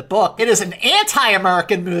stereotype in the book. It is an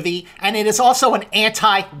anti-American movie, and it is also an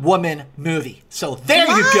anti-woman movie. So there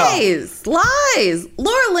you go. Lies.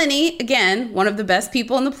 Laura Linney, again, one of the best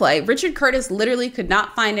people in the play. Richard Curtis literally could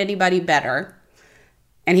not find anybody better.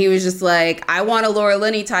 And he was just like, I want a Laura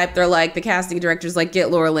Linney type. They're like, the casting director's like, get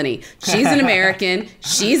Laura Linney. She's an American.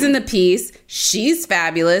 She's in the piece. She's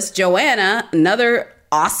fabulous. Joanna, another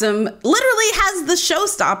awesome, literally has the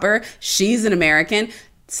showstopper. She's an American.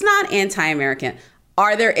 It's not anti-American.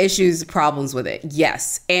 Are there issues, problems with it?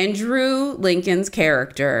 Yes. Andrew Lincoln's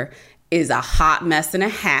character is a hot mess and a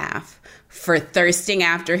half for thirsting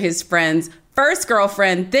after his friend's first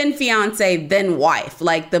girlfriend, then fiance, then wife.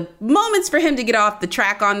 Like, the moments for him to get off the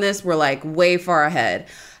track on this were like way far ahead.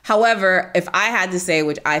 However, if I had to say,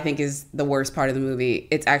 which I think is the worst part of the movie,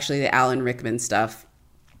 it's actually the Alan Rickman stuff.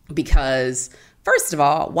 Because first of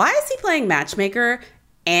all, why is he playing matchmaker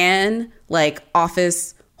and like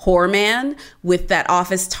office whore man with that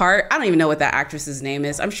office tart? I don't even know what that actress's name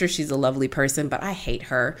is. I'm sure she's a lovely person, but I hate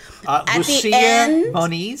her. Lucia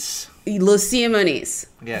Moniz. Lucia Moniz.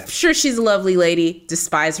 Yeah. I'm sure she's a lovely lady.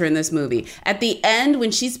 Despise her in this movie. At the end, when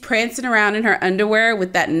she's prancing around in her underwear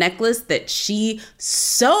with that necklace that she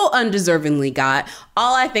so undeservingly got,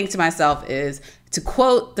 all I think to myself is, to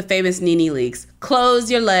quote the famous Nene Leakes, close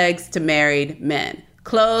your legs to married men.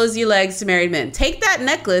 Close your legs to married men. Take that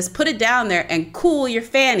necklace, put it down there, and cool your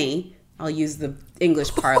fanny. I'll use the English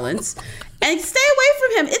parlance. And stay away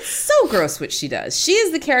from him. It's so gross what she does. She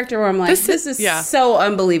is the character where I'm like, this is so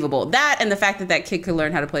unbelievable. That and the fact that that kid could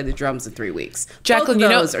learn how to play the drums in 3 weeks. Jacqueline, both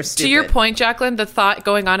of those are stupid. To your point, Jacqueline, the thought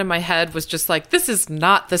going on in my head was just like, this is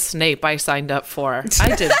not the Snape I signed up for.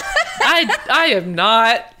 I do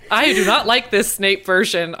not like this Snape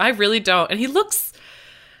version. I really don't. And he looks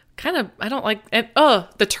kind of, I don't like, and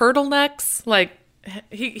the turtlenecks, like,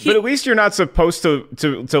 but at least you're not supposed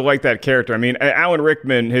to like that character. I mean, Alan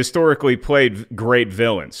Rickman historically played great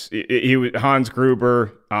villains. He was Hans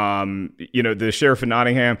Gruber, the Sheriff of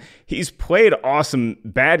Nottingham. He's played awesome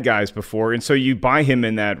bad guys before, and so you buy him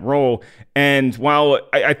in that role. And while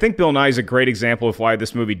I think Bill Nye is a great example of why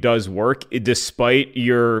this movie does work, despite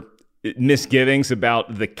your misgivings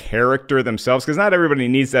about the character themselves, because not everybody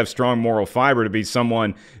needs to have strong moral fiber to be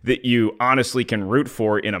someone that you honestly can root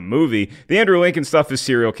for in a movie. The Andrew Lincoln stuff is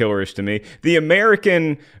serial killerish to me. The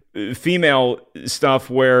American female stuff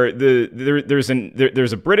where there's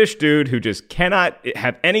a British dude who just cannot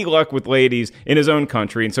have any luck with ladies in his own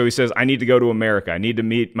country, and so he says, I need to go to America. I need to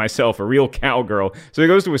meet myself a real cowgirl. So he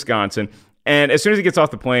goes to Wisconsin. And as soon as he gets off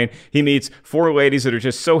the plane, he meets 4 ladies that are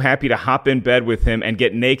just so happy to hop in bed with him and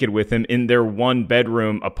get naked with him in their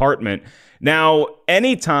 1-bedroom apartment. Now,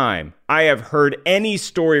 anytime I have heard any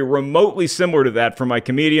story remotely similar to that from my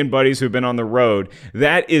comedian buddies who've been on the road,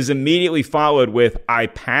 that is immediately followed with, I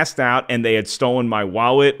passed out and they had stolen my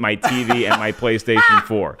wallet, my TV, and my PlayStation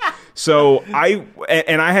 4. So I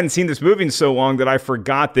hadn't seen this movie in so long that I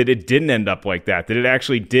forgot that it didn't end up like that it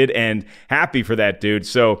actually did end happy for that dude.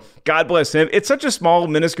 So God bless him. It's such a small,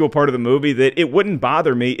 minuscule part of the movie that it wouldn't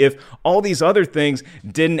bother me if all these other things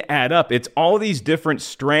didn't add up. It's all these different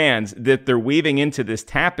strands that they're weaving into this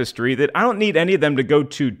tapestry that I don't need any of them to go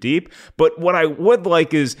too deep. But what I would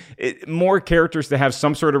like is more characters to have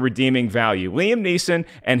some sort of redeeming value. Liam Neeson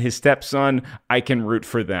and his stepson, I can root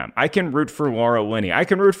for them. I can root for Laura Linney. I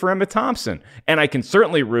can root for Emma Thompson. And I can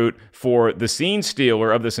certainly root for the scene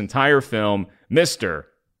stealer of this entire film, Mr.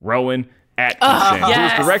 Rowan Atkinson.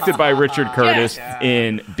 Yes. He was directed by Richard Curtis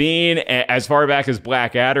in Bean, as far back as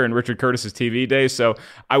Blackadder and Richard Curtis's TV days. So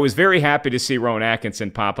I was very happy to see Rowan Atkinson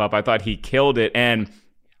pop up. I thought he killed it. And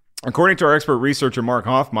according to our expert researcher, Mark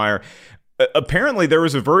Hoffmeyer, apparently there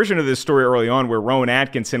was a version of this story early on where Rowan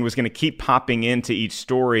Atkinson was going to keep popping into each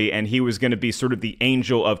story and he was going to be sort of the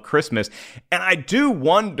angel of Christmas. And I do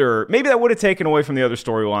wonder, maybe that would have taken away from the other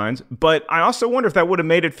storylines, but I also wonder if that would have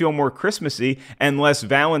made it feel more Christmassy and less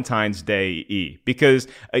Valentine's Day-y, because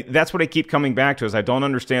that's what I keep coming back to, is I don't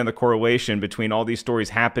understand the correlation between all these stories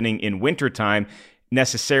happening in wintertime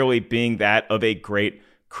necessarily being that of a great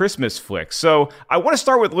Christmas flick. So I want to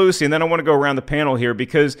start with Lucy, and then I want to go around the panel here,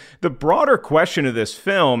 because the broader question of this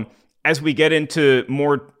film, as we get into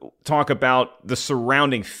more talk about the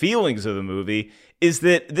surrounding feelings of the movie, is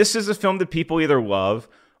that this is a film that people either love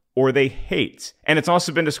or they hate. And it's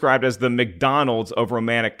also been described as the McDonald's of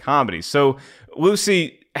romantic comedies. So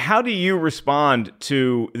Lucy, how do you respond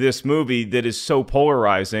to this movie that is so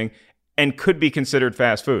polarizing and could be considered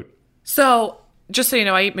fast food? So just so you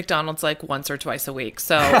know, I eat McDonald's like once or twice a week.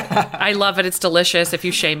 So I love it. It's delicious. If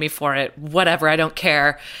you shame me for it, whatever, I don't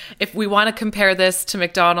care. If we want to compare this to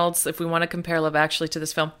McDonald's, if we want to compare Love Actually to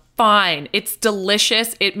this film, fine. It's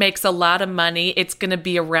delicious. It makes a lot of money. It's going to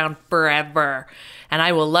be around forever. And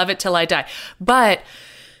I will love it till I die. But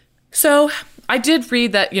so I did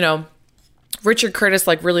read that, Richard Curtis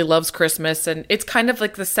really loves Christmas, and it's kind of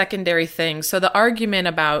like the secondary thing. So the argument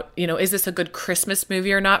about, is this a good Christmas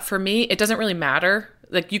movie or not, for me, it doesn't really matter.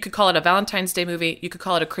 Like, you could call it a Valentine's Day movie, you could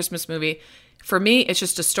call it a Christmas movie. For me, it's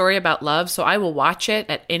just a story about love, so I will watch it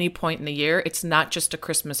at any point in the year. It's not just a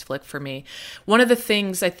Christmas flick for me. One of the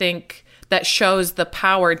things I think that shows the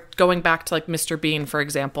power, going back to Mr. Bean, for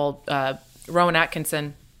example, Rowan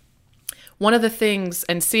Atkinson, one of the things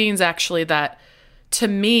and scenes actually that to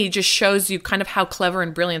me just shows you kind of how clever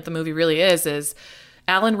and brilliant the movie really is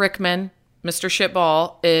Alan Rickman, Mr.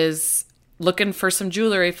 Shitball, is looking for some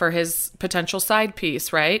jewelry for his potential side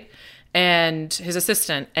piece, right? And his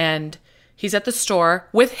assistant. And he's at the store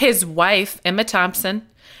with his wife, Emma Thompson,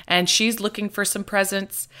 and she's looking for some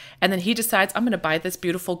presents. And then he decides, I'm going to buy this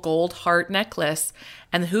beautiful gold heart necklace.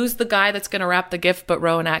 And who's the guy that's going to wrap the gift but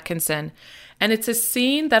Rowan Atkinson? And it's a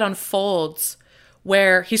scene that unfolds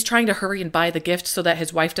where he's trying to hurry and buy the gift so that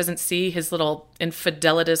his wife doesn't see his little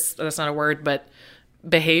infidelitous, that's not a word, but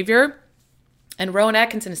behavior. And Rowan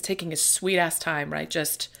Atkinson is taking his sweet ass time, right?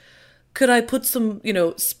 Just, could I put some,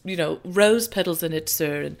 rose petals in it,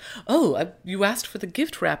 sir? And, you asked for the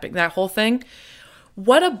gift wrapping, that whole thing.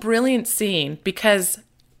 What a brilliant scene, because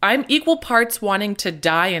I'm equal parts wanting to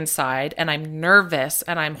die inside, and I'm nervous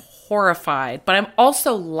and I'm horrified, but I'm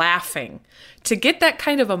also laughing. To get that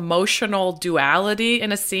kind of emotional duality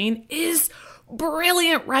in a scene is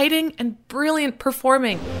brilliant writing and brilliant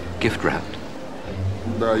performing. Gift wrapped.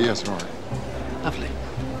 Yes, Rory. Lovely.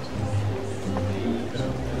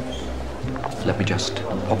 Let me just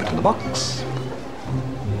pop it in the box.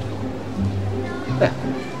 There.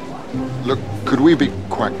 Look, could we be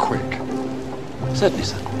quite quick? Certainly,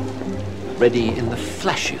 sir. Ready in the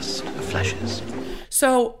flashiest of flashes.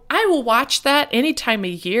 So I will watch that any time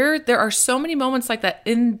of year. There are so many moments like that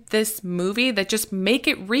in this movie that just make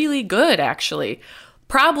it really good, actually.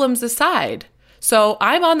 Problems aside. So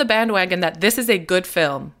I'm on the bandwagon that this is a good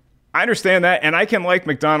film. I understand that, and I can like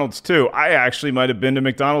McDonald's too. I actually might have been to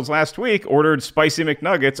McDonald's last week, ordered spicy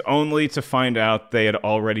McNuggets, only to find out they had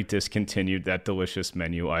already discontinued that delicious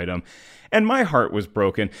menu item. And my heart was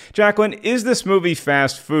broken. Jacqueline, is this movie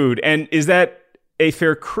fast food? And is that a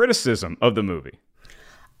fair criticism of the movie?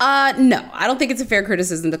 No, I don't think it's a fair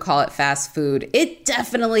criticism to call it fast food. It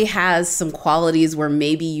definitely has some qualities where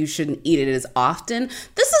maybe you shouldn't eat it as often.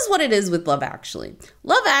 This is what it is with Love Actually.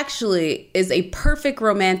 Love Actually is a perfect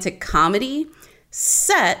romantic comedy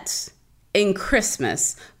set in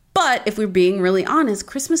Christmas. But if we're being really honest,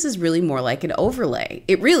 Christmas is really more like an overlay.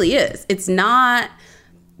 It really is. It's not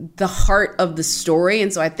the heart of the story.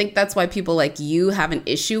 And so I think that's why people like you have an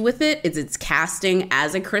issue with it, is its casting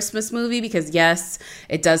as a Christmas movie, because yes,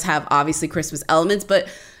 it does have obviously Christmas elements, but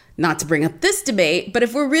not to bring up this debate, but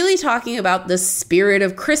if we're really talking about the spirit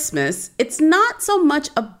of Christmas, it's not so much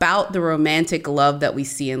about the romantic love that we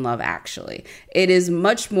see in Love Actually. It is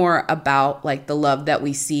much more about like the love that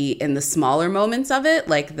we see in the smaller moments of it,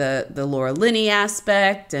 like the Laura Linney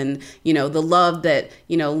aspect and, you know, the love that,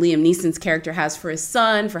 you know, Liam Neeson's character has for his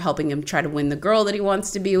son, for helping him try to win the girl that he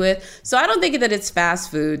wants to be with. So I don't think that it's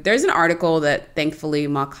fast food. There's an article that thankfully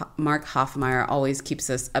Mark Hoffmeyer always keeps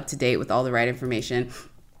us up to date with all the right information.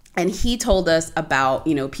 And he told us about,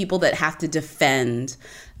 you know, people that have to defend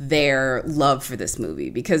their love for this movie,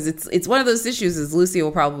 because it's one of those issues, as Lucy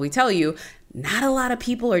will probably tell you, not a lot of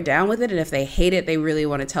people are down with it. And if they hate it, they really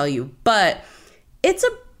want to tell you. But it's a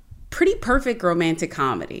pretty perfect romantic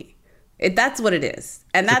comedy. That's what it is.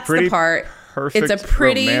 And that's the part. It's a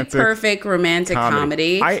pretty perfect romantic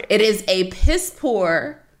comedy. It is a piss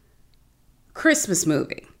poor Christmas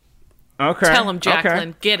movie. Okay. Tell him, Jacqueline.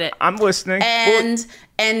 Okay. Get it. I'm listening.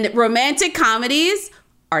 And romantic comedies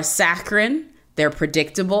are saccharine. They're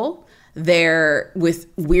predictable. They're with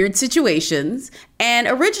weird situations. And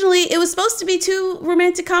originally, it was supposed to be two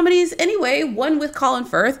romantic comedies anyway. One with Colin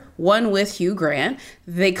Firth, one with Hugh Grant.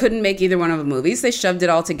 They couldn't make either one of the movies. They shoved it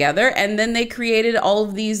all together. And then they created all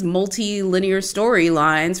of these multi-linear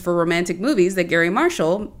storylines for romantic movies that Gary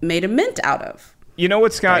Marshall made a mint out of. You know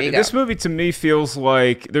what, Scott? This movie to me feels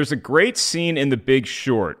like there's a great scene in The Big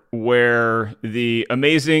Short where the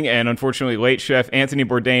amazing and unfortunately late chef Anthony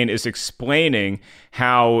Bourdain is explaining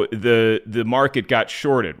how the market got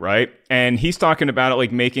shorted, right? And he's talking about it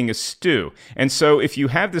like making a stew. And so if you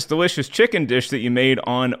have this delicious chicken dish that you made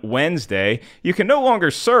on Wednesday, you can no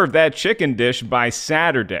longer serve that chicken dish by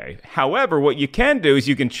Saturday. However, what you can do is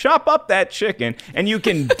you can chop up that chicken and you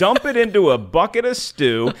can dump it into a bucket of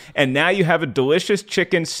stew, and now you have a delicious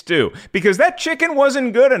chicken stew, because that chicken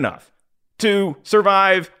wasn't good enough to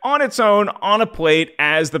survive on its own on a plate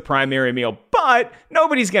as the primary meal. But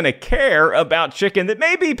nobody's going to care about chicken that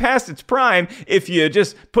may be past its prime if you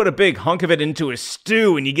just put a big hunk of it into a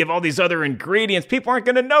stew and you give all these other ingredients. People aren't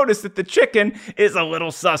going to notice that the chicken is a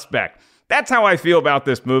little suspect. That's how I feel about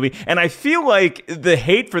this movie, and I feel like the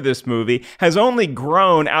hate for this movie has only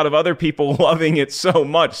grown out of other people loving it so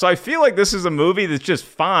much. So I feel like this is a movie that's just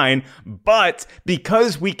fine, but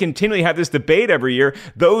because we continually have this debate every year,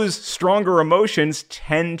 those stronger emotions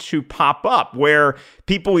tend to pop up, where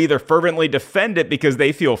people either fervently defend it because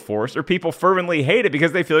they feel forced, or people fervently hate it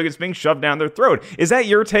because they feel like it's being shoved down their throat. Is that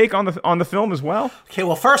your take on the film as well? Okay,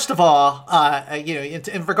 well, first of all, you know,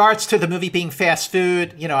 in regards to the movie being fast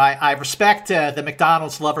food, you know, I respect the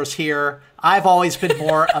McDonald's lovers here. I've always been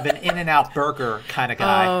more of an In-N-Out burger kind of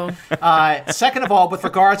guy. Second of all, with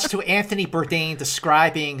regards to Anthony Bourdain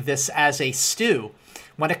describing this as a stew,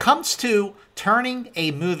 when it comes to turning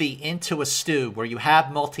a movie into a stew where you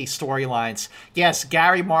have multi-storylines, yes,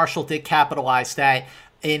 Gary Marshall did capitalize that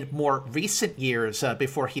in more recent years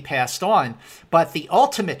before he passed on. But the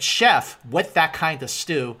ultimate chef with that kind of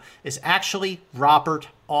stew is actually Robert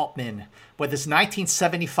Altman. With his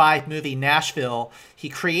 1975 movie Nashville, he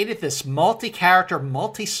created this multi-character,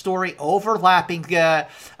 multi-story, overlapping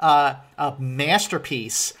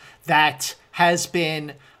masterpiece that has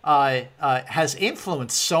been has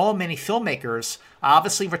influenced so many filmmakers.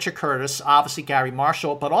 Obviously Richard Curtis, obviously Gary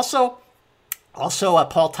Marshall, but also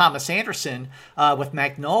Paul Thomas Anderson with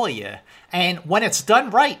Magnolia. And when it's done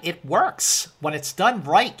right, it works. When it's done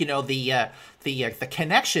right, you know, the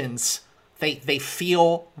connections, they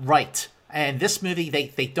feel right. And this movie,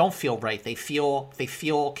 they don't feel right. They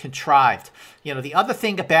feel contrived. You know, the other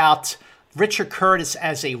thing about Richard Curtis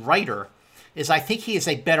as a writer is I think he is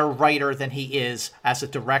a better writer than he is as a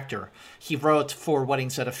director. He wrote Four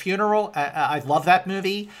Weddings at a Funeral. I love that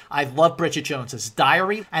movie. I love Bridget Jones's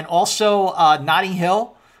Diary. And also Notting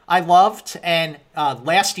Hill I loved. And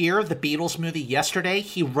last year, the Beatles movie Yesterday,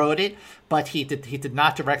 he wrote it, but he did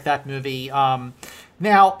not direct that movie.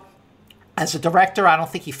 Now, as a director, I don't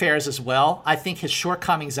think he fares as well. I think his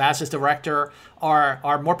shortcomings as a director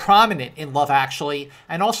are more prominent in Love Actually,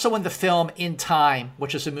 and also in the film In Time,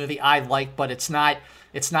 which is a movie I like, but it's not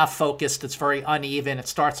It's not focused. It's very uneven. It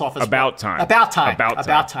starts off as About Time. About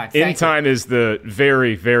Time. In Time is the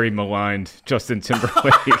very, very maligned Justin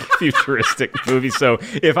Timberlake futuristic movie. So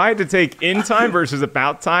if I had to take In Time versus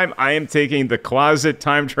About Time, I am taking the closet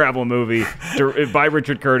time travel movie by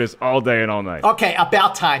Richard Curtis all day and all night. Okay,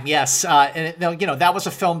 About Time, yes. And that was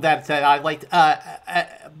a film that I liked.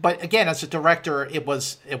 But again, as a director, it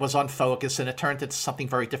was unfocused, and it turned into something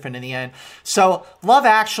very different in the end. So Love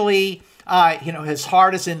Actually, his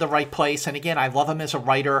heart is in the right place, and again, I love him as a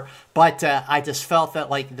writer, but I just felt that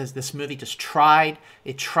like this movie just tried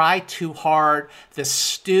too hard. The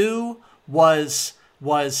stew was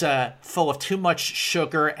full of too much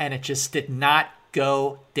sugar, and it just did not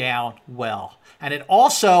go down well. And it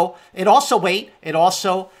also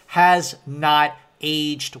has not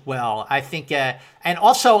aged well. I think, and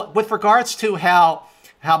also with regards to how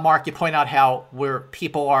Mark, you point out how where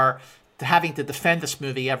people are having to defend this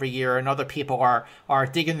movie every year, and other people are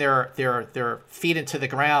digging their feet into the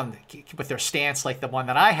ground with their stance like the one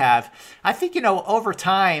that I have. I think, over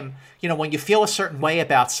time, when you feel a certain way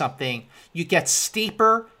about something, you get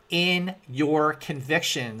steeper in your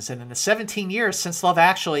convictions. And in the 17 years since Love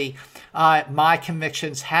Actually, my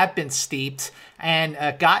convictions have been steeped and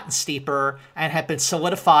gotten steeper and have been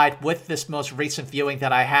solidified with this most recent viewing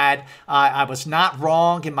that I had. I was not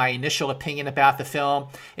wrong in my initial opinion about the film.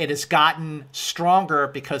 It has gotten stronger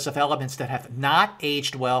because of elements that have not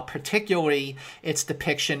aged well, particularly its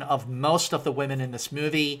depiction of most of the women in this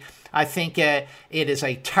movie. I think it is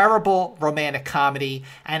a terrible romantic comedy.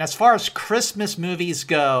 And as far as Christmas movies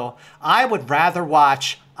go, I would rather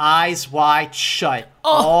watch Eyes Wide Shut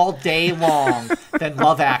all day long than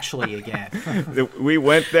Love Actually again. We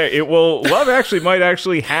went there. Love Actually might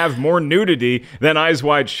actually have more nudity than Eyes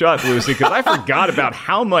Wide Shut, Lucy, because I forgot about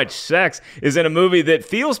how much sex is in a movie that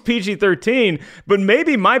feels PG-13. But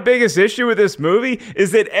maybe my biggest issue with this movie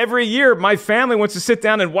is that every year my family wants to sit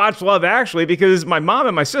down and watch Love Actually because my mom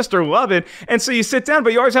and my sister love it. And so you sit down,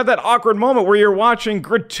 but you always have that awkward moment where you're watching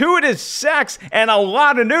gratuitous sex and a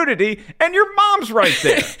lot of nudity, and your mom's right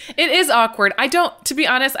there. It is awkward. To be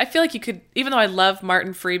honest, I feel like you could, even though I love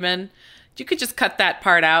Martin Freeman, you could just cut that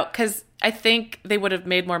part out, because I think they would have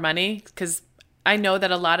made more money, because I know that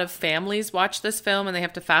a lot of families watch this film and they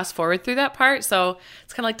have to fast forward through that part. So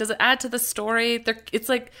it's kind of like, does it add to the story? It's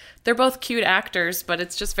like they're both cute actors, but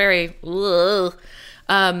it's just very ugh.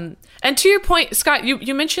 And to your point, Scott,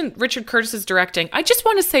 you mentioned Richard Curtis's directing. I just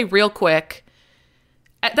want to say real quick,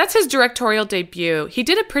 that's his directorial debut. He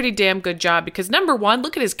did a pretty damn good job because, number one,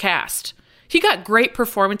 look at his cast. He got great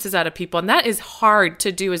performances out of people, and that is hard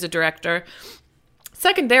to do as a director.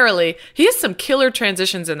 Secondarily, he has some killer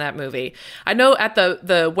transitions in that movie. I know at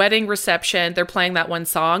the wedding reception, they're playing that one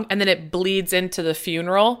song, and then it bleeds into the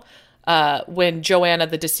funeral when Joanna,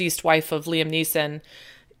 the deceased wife of Liam Neeson,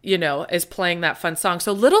 is playing that fun song.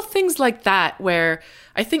 So little things like that where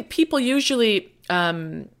I think people usually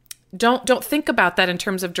don't think about that in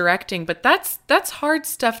terms of directing, but that's hard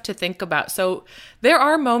stuff to think about. So there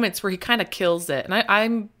are moments where he kind of kills it, and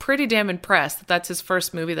I'm pretty damn impressed that that's his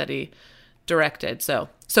first movie that he directed. So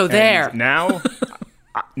there. Now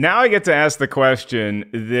I get to ask the question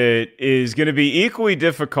that is going to be equally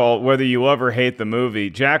difficult whether you love or hate the movie.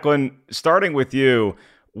 Jacqueline, starting with you,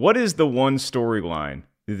 what is the one storyline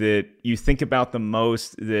that you think about the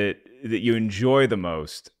most, that you enjoy the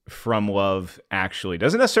most from Love Actually?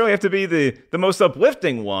 Doesn't necessarily have to be the most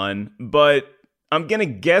uplifting one, but I'm going to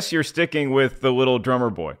guess you're sticking with the little drummer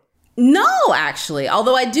boy. No, actually.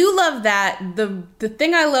 Although I do love that. The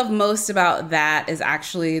thing I love most about that is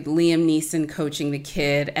actually Liam Neeson coaching the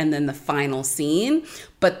kid and then the final scene.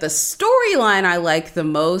 But the storyline I like the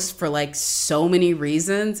most for like so many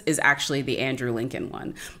reasons is actually the Andrew Lincoln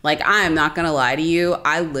one. Like, I am not going to lie to you.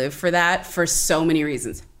 I live for that for so many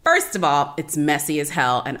reasons. First of all, it's messy as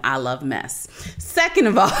hell and I love mess. Second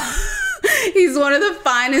of all, he's one of the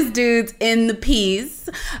finest dudes in the piece.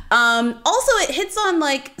 Also, it hits on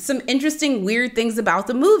like some interesting, weird things about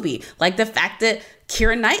the movie. Like the fact that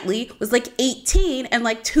Keira Knightley was like 18 and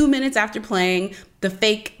like 2 minutes after playing the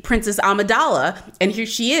fake Princess Amidala. And here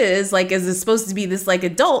she is, like, as supposed to be this like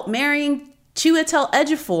adult marrying Chiwetel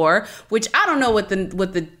Ejiofor, which I don't know what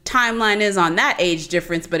the timeline is on that age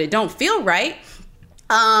difference, but it don't feel right.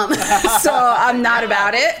 So I'm not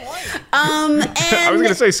about it. And I was going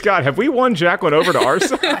to say, Scott, have we won Jacqueline over to our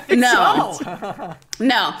side? No.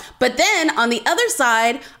 But then on the other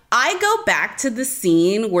side, I go back to the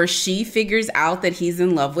scene where she figures out that he's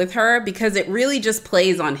in love with her, because it really just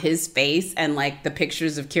plays on his face and like the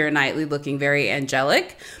pictures of Keira Knightley looking very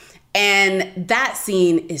angelic. And that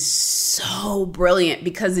scene is so brilliant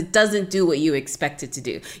because it doesn't do what you expect it to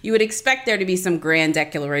do. You would expect there to be some grand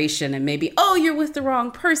declaration and maybe, oh, you're with the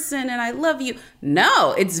wrong person and I love you.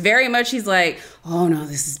 No, it's very much he's like, oh no,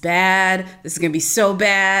 this is bad. This is going to be so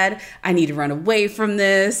bad. I need to run away from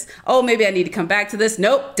this. Oh, maybe I need to come back to this.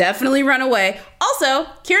 Nope, definitely run away. Also,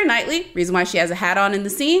 Keira Knightley, reason why she has a hat on in the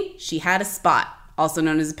scene, she had a spot, also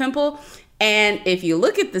known as a pimple. And if you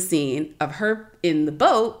look at the scene of her in the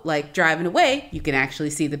boat, like driving away, you can actually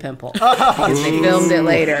see the pimple. Because they filmed it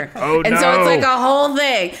later. Oh, and so it's like a whole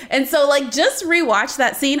thing. And so like just rewatch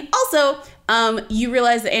that scene. Also, you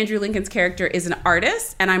realize that Andrew Lincoln's character is an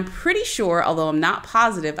artist. And I'm pretty sure, although I'm not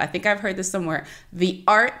positive, I think I've heard this somewhere, the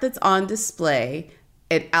art that's on display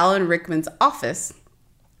at Alan Rickman's office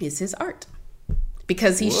is his art.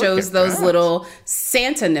 Because he shows those little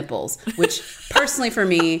Santa nipples, which personally for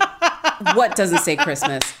me, what doesn't say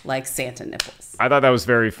Christmas like Santa nipples? I thought that was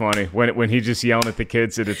very funny when he just yelling at the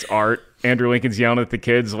kids that it's art. Andrew Lincoln's yelling at the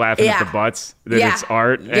kids, laughing at the butts that it's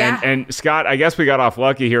art. And Scott, I guess we got off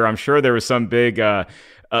lucky here. I'm sure there was some big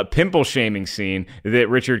pimple shaming scene that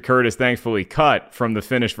Richard Curtis thankfully cut from the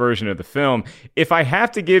finished version of the film. If I have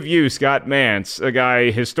to give you, Scott Mance, a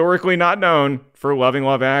guy historically not known for loving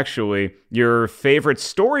Love Actually, your favorite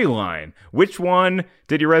storyline, which one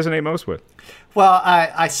did you resonate most with? Well,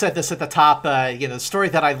 I said this at the top. The story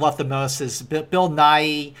that I love the most is Bill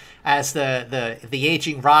Nighy as the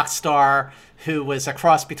aging rock star who was a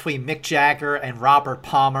cross between Mick Jagger and Robert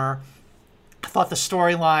Palmer. I thought the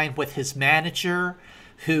storyline with his manager,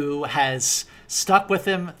 who has stuck with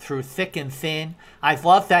him through thick and thin. I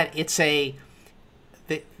love that it's a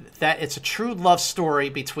true love story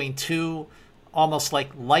between two almost like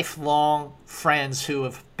lifelong friends who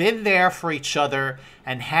have been there for each other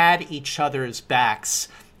and had each other's backs.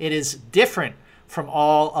 It is different from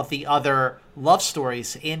all of the other love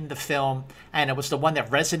stories in the film, and it was the one that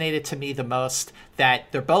resonated to me the most, that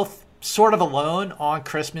they're both sort of alone on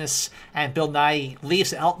Christmas, and Bill Nighy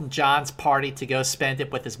leaves Elton John's party to go spend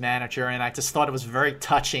it with his manager, and I just thought it was very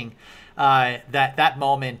touching. That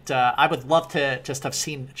moment. I would love to just have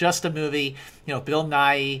seen just a movie. Bill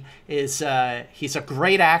Nighy is he's a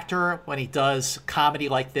great actor when he does comedy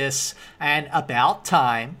like this, and about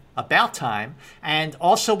time, and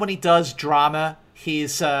also when he does drama,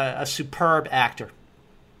 he's a superb actor.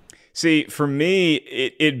 See, for me,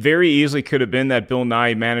 it very easily could have been that Bill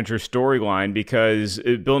Nighy manager storyline, because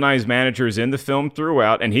Bill Nighy's manager is in the film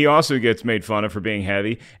throughout, and he also gets made fun of for being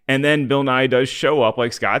heavy. And then Bill Nighy does show up,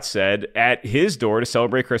 like Scott said, at his door to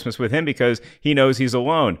celebrate Christmas with him because he knows he's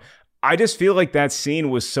alone. I just feel like that scene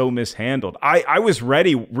was so mishandled. I was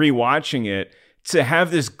ready rewatching it to have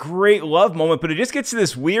this great love moment, but it just gets to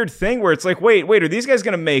this weird thing where it's like, wait, are these guys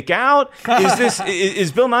going to make out?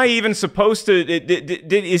 Is Bill Nighy even supposed to,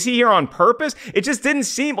 is he here on purpose? It just didn't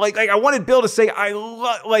seem like I wanted Bill to say, I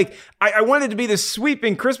wanted to be this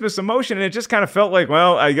sweeping Christmas emotion, and it just kind of felt like,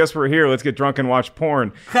 well, I guess we're here, let's get drunk and watch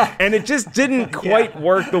porn. And it just didn't quite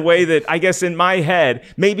work the way that, I guess in my head,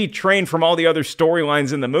 maybe trained from all the other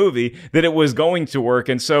storylines in the movie, that it was going to work.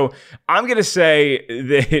 And so I'm going to say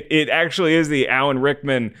that it actually is the Alan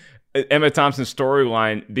Rickman, Emma Thompson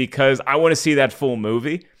storyline, because I want to see that full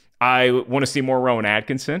movie. I want to see more Rowan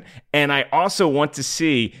Atkinson. And I also want to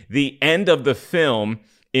see the end of the film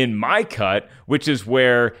in my cut, which is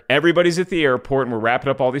where everybody's at the airport and we're wrapping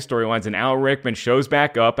up all these storylines, and Alan Rickman shows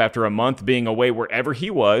back up after a month being away wherever he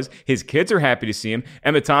was. His kids are happy to see him.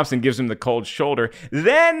 Emma Thompson gives him the cold shoulder.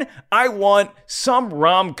 Then I want some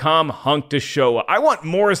rom-com hunk to show up. I want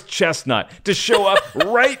Morris Chestnut to show up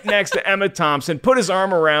right next to Emma Thompson, put his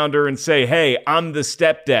arm around her and say, hey, I'm the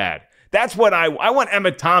stepdad. That's what I want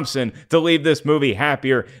Emma Thompson to leave this movie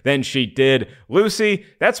happier than she did. Lucy,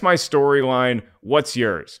 that's my storyline. What's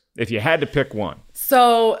yours, if you had to pick one?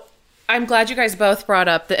 So I'm glad you guys both brought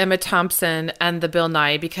up the Emma Thompson and the Bill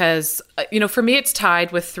Nighy, because, for me, it's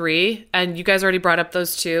tied with 3. And you guys already brought up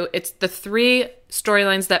those 2. It's the 3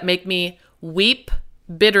 storylines that make me weep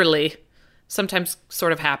bitterly, sometimes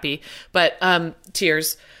sort of happy, but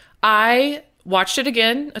tears. I watched it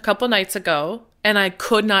again a couple nights ago, and I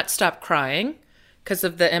could not stop crying because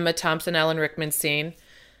of the Emma Thompson, Alan Rickman scene,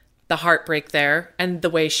 the heartbreak there, and the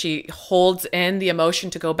way she holds in the emotion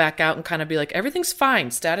to go back out and kind of be like, everything's fine,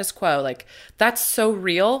 status quo. Like, that's so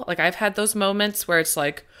real. Like, I've had those moments where it's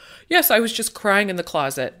like, yes, I was just crying in the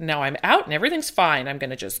closet. Now I'm out and everything's fine. I'm going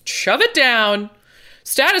to just shove it down.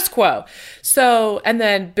 Status quo. So, and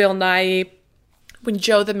then Bill Nighy, when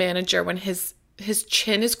Joe, the manager, when his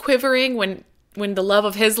chin is quivering, when the love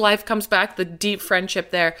of his life comes back, the deep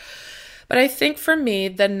friendship there. But I think for me,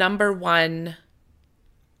 the number one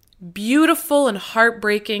beautiful and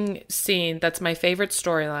heartbreaking scene that's my favorite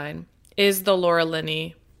storyline is the Laura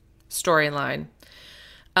Linney storyline.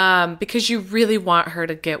 Because you really want her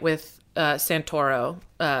to get with Santoro.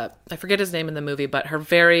 I forget his name in the movie, but her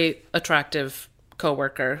very attractive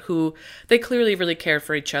coworker who they clearly really cared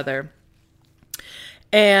for each other.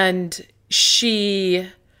 And she,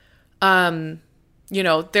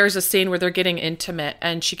 there's a scene where they're getting intimate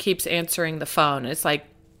and she keeps answering the phone. It's like,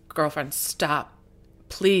 girlfriend, stop.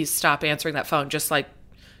 Please stop answering that phone. Just like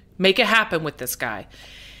make it happen with this guy.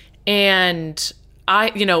 And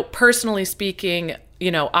I, personally speaking,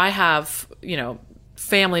 I have,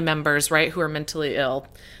 family members, right, who are mentally ill,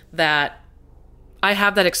 that I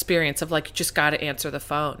have that experience of like, you just got to answer the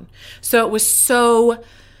phone. So it was so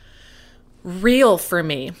real for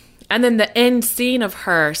me. And then the end scene of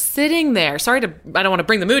her sitting there, I don't want to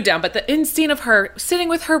bring the mood down, but the end scene of her sitting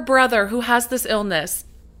with her brother who has this illness,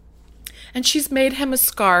 and she's made him a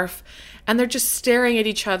scarf, and they're just staring at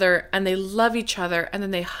each other, and they love each other, and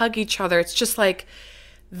then they hug each other. It's just like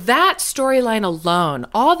that storyline alone,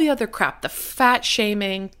 all the other crap, the fat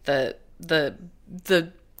shaming, the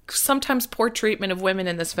sometimes poor treatment of women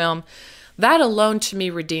in this film, that alone to me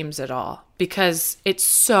redeems it all because it's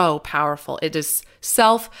so powerful. It is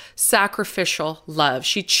self-sacrificial love.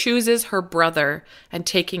 She chooses her brother and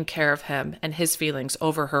taking care of him and his feelings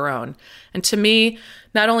over her own. And to me,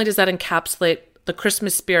 not only does that encapsulate the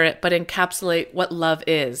Christmas spirit, but encapsulate what love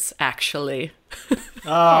is, actually.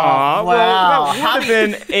 Wow. Well, that would have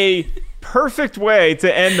been a perfect way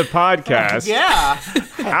to end the podcast. Yeah.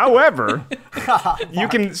 However, you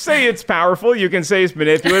can say it's powerful, you can say it's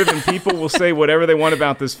manipulative, and people will say whatever they want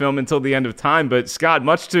about this film until the end of time. But Scott,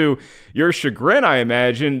 much to your chagrin, I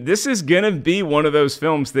imagine, this is going to be one of those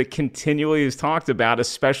films that continually is talked about,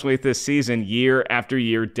 especially this season, year after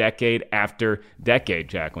year, decade after decade,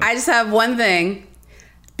 Jacqueline. I just have one thing.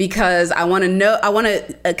 Because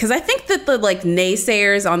because I think that the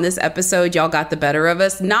naysayers on this episode, y'all got the better of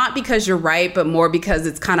us. Not because you're right, but more because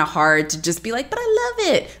it's kind of hard to just be like, but I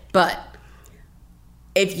love it. But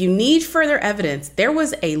if you need further evidence, there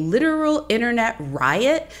was a literal internet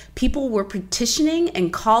riot. People were petitioning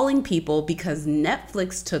and calling people because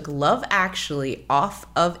Netflix took Love Actually off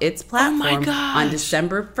of its platform on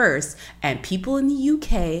December 1st. And people in the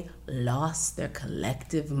UK lost their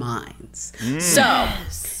collective minds. So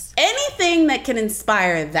anything that can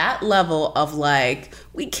inspire that level of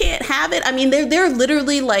we can't have it. I mean, they're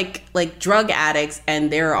literally like drug addicts, and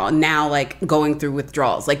they're all now going through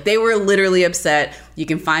withdrawals. They were literally upset. You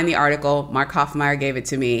can find the article. Mark Hoffmeyer gave it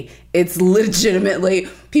to me. It's legitimately,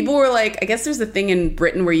 people were I guess there's a thing in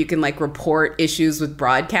Britain where you can report issues with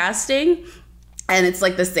broadcasting. And it's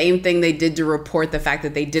the same thing they did to report the fact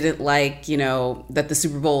that they didn't that the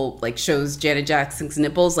Super Bowl shows Janet Jackson's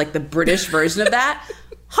nipples, the British version of that.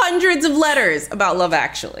 Hundreds of letters about Love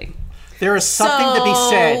Actually. There is something to be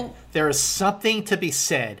said. There is something to be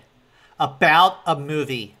said about a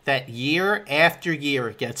movie that year after year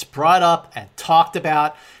gets brought up and talked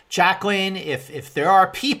about. Jacqueline, if there are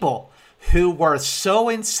people who were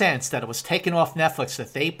so incensed that it was taken off Netflix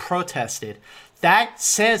that they protested, that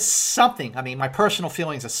says something. I mean, my personal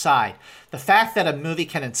feelings aside, the fact that a movie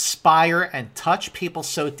can inspire and touch people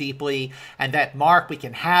so deeply, and that, Mark, we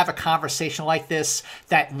can have a conversation like this,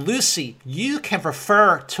 that, Lucy, you can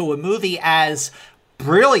refer to a movie as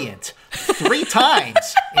brilliant 3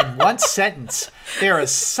 times in one sentence. There is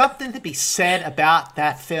something to be said about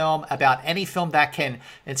that film, about any film that can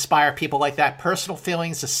inspire people like that. Personal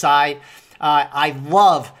feelings aside, I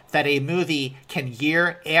love that a movie can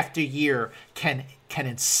year after year can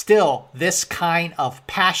instill this kind of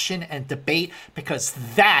passion and debate, because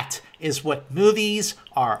that is what movies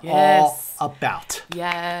are all about.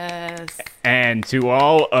 Yes. And to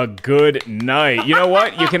all, a good night. You know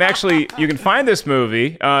what? You can find this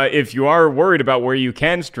movie if you are worried about where you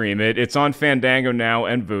can stream it. It's on Fandango now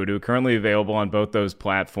and Vudu, currently available on both those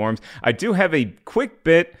platforms. I do have a quick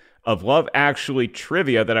bit of Love Actually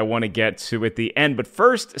trivia that I want to get to at the end. But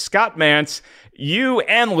first, Scott Mantz, you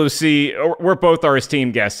and Lucy, we're both our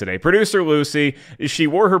esteemed guests today. Producer Lucy, she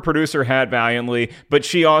wore her producer hat valiantly, but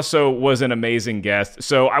she also was an amazing guest.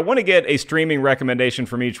 So I want to get a streaming recommendation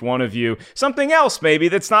from each one of you. Something else maybe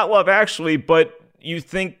that's not Love Actually, but you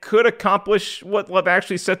think could accomplish what Love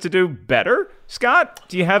Actually is set to do better? Scott,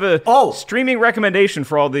 do you have a streaming recommendation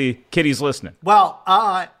for all the kiddies listening? Well,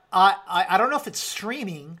 I don't know if it's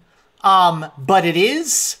streaming. But it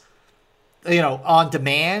is, on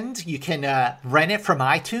demand. You can rent it from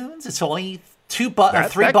iTunes. It's only $3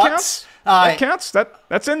 bucks. That counts.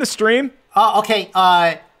 That's in the stream. Okay.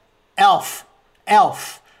 Elf.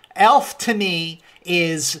 Elf to me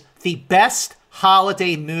is the best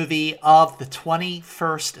holiday movie of the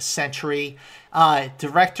 21st century,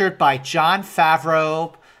 directed by Jon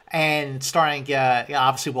Favreau and starring,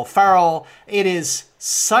 obviously, Will Ferrell. It is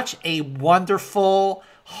such a wonderful,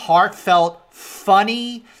 heartfelt,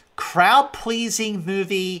 funny, crowd-pleasing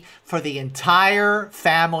movie for the entire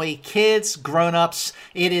family, kids, grown-ups.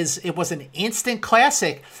 It was an instant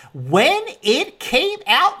classic when it came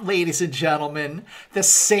out, ladies and gentlemen, the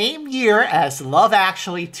same year as Love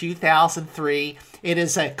Actually 2003. It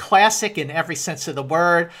is a classic in every sense of the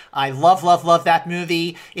word. I love that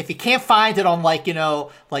movie. If you can't find it on like the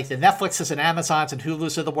Netflixes and Amazons and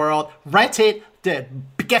Hulus of the world, rent it,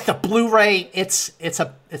 get the Blu-ray. It's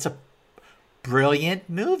a brilliant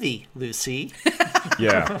movie, Lucy.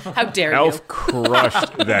 Yeah. How dare Elf you?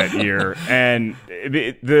 crushed that year. And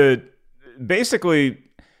basically,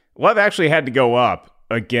 Love Actually had to go up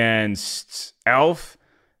against Elf,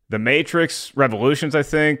 The Matrix, Revolutions, I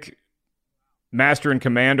think, Master and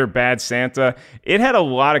Commander, Bad Santa. It had a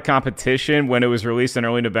lot of competition when it was released in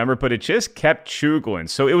early November, but it just kept chugling.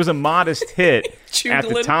 So it was a modest hit at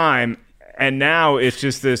the time. And now it's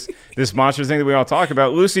just this monster thing that we all talk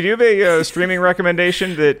about. Lucy, do you have a streaming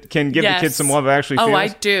recommendation that can give the kids some Love Actually feels? Oh, I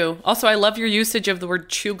do. Also, I love your usage of the word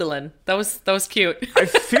chuglin. That was cute. I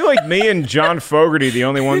feel like me and John Fogerty the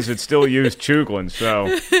only ones that still use chuglin, so.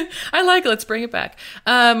 I like it. Let's bring it back.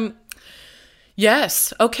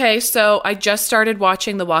 Yes. Okay, so I just started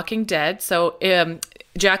watching The Walking Dead. So,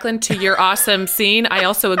 Jacqueline, to your awesome scene, I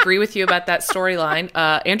also agree with you about that storyline.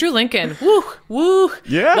 Andrew Lincoln, woo.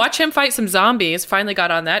 Yeah. Watch him fight some zombies. Finally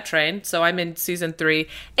got on that train. So I'm in season 3.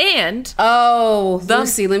 And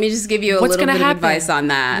Lucy, let me just give you a little bit of advice on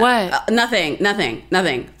that. What?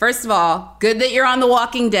 Nothing. First of all, good that you're on The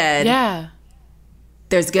Walking Dead. Yeah.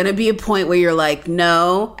 There's gonna be a point where you're like,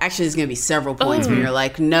 no. Actually, there's gonna be several points where you're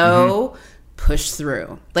like, no. Push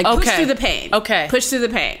through. Push through the pain. Okay. Push through the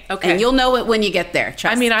pain. Okay. And you'll know it when you get there.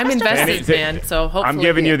 Trust. I mean, I'm invested, man. So hopefully. I'm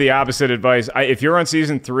giving you the opposite advice. If you're on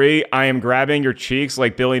season 3, I am grabbing your cheeks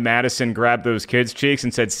like Billy Madison grabbed those kids' cheeks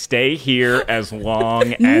and said, stay here as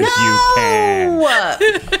long as you can.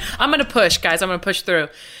 I'm going to push, guys. I'm going to push through.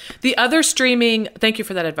 The other streaming, thank you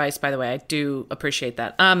for that advice, by the way. I do appreciate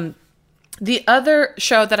that. The other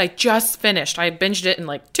show that I just finished, I binged it in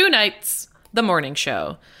like 2 nights, The Morning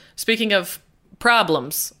Show. Speaking of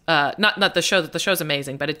problems, not the show. The show's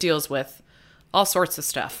amazing, but it deals with all sorts of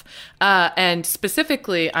stuff. And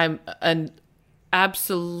specifically, I'm an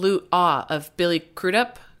absolute awe of Billy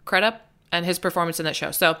Crudup and his performance in that show.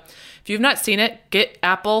 So if you've not seen it, get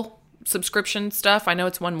Apple subscription stuff. I know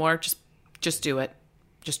it's one more. Just do it.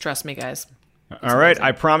 Just trust me, guys. All right,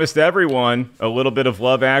 I promised everyone a little bit of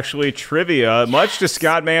Love Actually trivia. Much to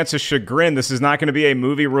Scott Mance's chagrin, this is not going to be a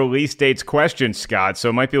movie release dates question, Scott,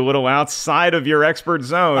 so it might be a little outside of your expert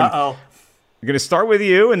zone. Uh-oh. We're going to start with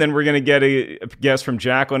you, and then we're going to get a guess from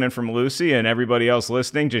Jacqueline and from Lucy, and everybody else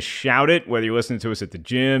listening. Just shout it, whether you're listening to us at the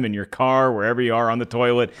gym, in your car, wherever you are, on the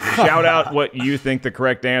toilet. Shout out what you think the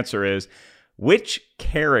correct answer is. Which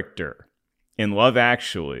character in Love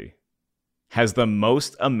Actually has the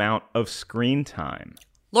most amount of screen time?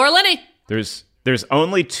 Laura Linney. There's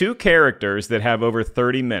only 2 characters that have over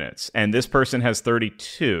 30 minutes, and this person has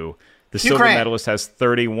 32. The silver medalist has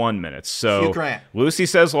 31 minutes. So Hugh Grant. Lucy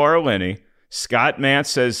says Laura Linney. Scott Mance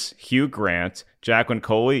says Hugh Grant. Jacqueline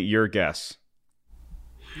Coley, your guess.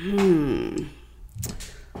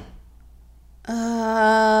 This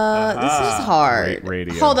is hard.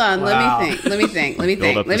 Radio. Hold on, let me think.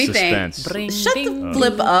 Build up the suspense. Shut the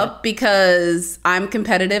flip up, because I'm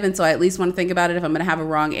competitive, and so I at least want to think about it. If I'm going to have a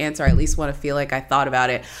wrong answer, I at least want to feel like I thought about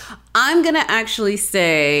it. I'm going to actually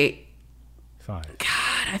say 5.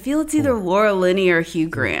 God, I feel it's either Laura Linney or Hugh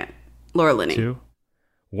Grant. Laura Linney. 2.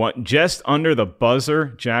 1. Just under the buzzer,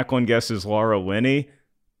 Jacqueline guesses Laura Linney.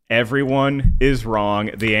 Everyone is wrong.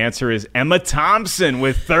 The answer is Emma Thompson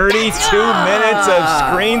with 32 minutes of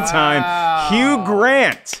screen time. Hugh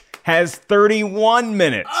Grant has 31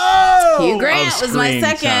 minutes. Hugh Grant was my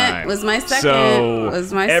second. So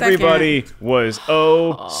everybody was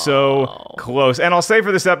so close. And I'll say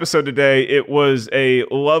for this episode today, it was a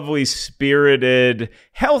lovely, spirited,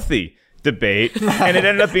 healthy debate, and it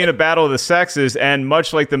ended up being a battle of the sexes, and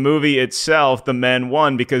much like the movie itself, the men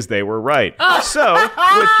won because they were right. So with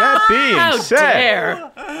that being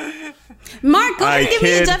said, Mark, go ahead and give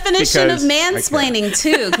me a definition of mansplaining,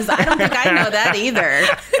 too, because I don't think I know that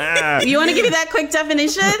either. You want to give me that quick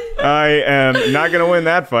definition? I am not going to win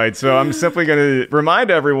that fight, so I'm simply going to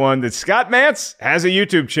remind everyone that Scott Mantz has a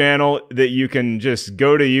YouTube channel that you can just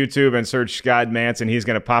go to YouTube and search Scott Mantz, and he's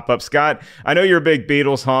going to pop up. Scott, I know you're a big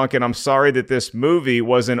Beatles honk, and I'm sorry that this movie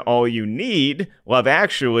wasn't all you need, Love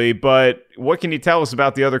Actually, but what can you tell us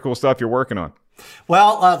about the other cool stuff you're working on?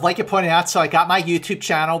 Well, like you pointed out, so I got my YouTube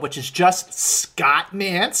channel, which is just Scott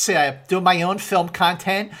Mantz. I do my own film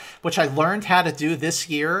content, which I learned how to do this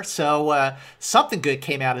year. So something good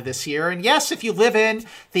came out of this year. And yes, if you live in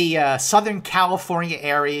the Southern California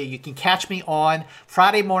area, you can catch me on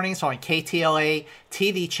Friday mornings on KTLA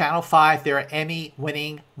TV Channel 5. There are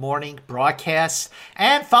Emmy-winning morning broadcasts.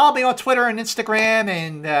 And follow me on Twitter and Instagram.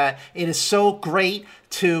 And it is so great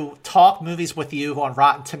to talk movies with you on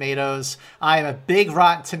Rotten Tomatoes. I am a big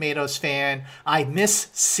Rotten Tomatoes fan. I miss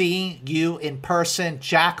seeing you in person.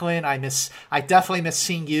 Jacqueline, I definitely miss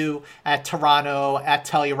seeing you at Toronto, at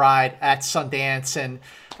Telluride, at Sundance. And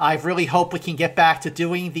I really hope we can get back to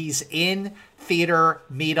doing these in-theater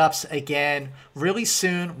meetups again really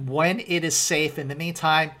soon when it is safe. In the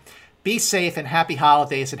meantime, be safe and happy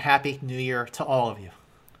holidays and happy New Year to all of you.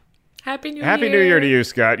 Happy New Year. Happy New Year to you,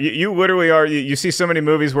 Scott. You literally are, you see so many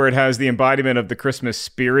movies where it has the embodiment of the Christmas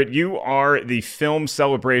spirit. You are the film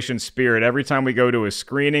celebration spirit. Every time we go to a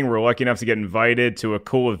screening, we're lucky enough to get invited to a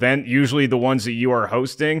cool event, usually the ones that you are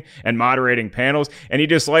hosting and moderating panels, and you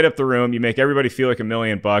just light up the room. You make everybody feel like $1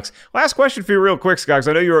 million. Last question for you real quick, Scott, because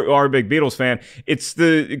I know you are a big Beatles fan. It's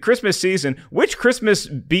the Christmas season. Which Christmas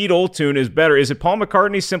Beatle tune is better? Is it Paul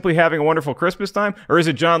McCartney Simply Having a Wonderful Christmas Time, or is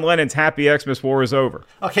it John Lennon's Happy Xmas War Is Over?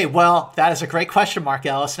 Okay, well, that is a great question, Mark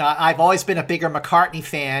Ellis. Now, I've always been a bigger McCartney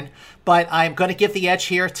fan, but I'm going to give the edge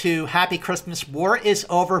here to Happy Christmas War Is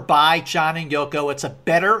Over by John and Yoko. It's a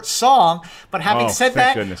better song, but having said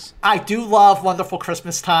that, goodness. I do love Wonderful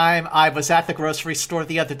Christmas Time. I was at the grocery store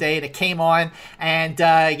the other day and it came on, and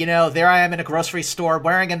there I am in a grocery store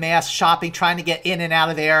wearing a mask, shopping, trying to get in and out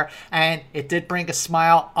of there, and it did bring a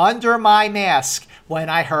smile under my mask when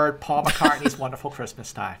I heard Paul McCartney's Wonderful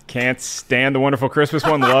Christmas Time. Can't stand the Wonderful Christmas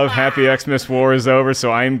one. Love Happy Xmas War Is Over,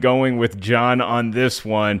 so I'm going with John on this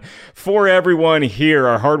one. For everyone here,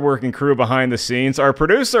 our hardworking crew behind the scenes, our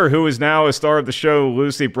producer, who is now a star of the show,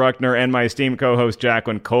 Lucy Bruckner, and my esteemed co-host,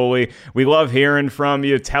 Jacqueline Coley. We love hearing from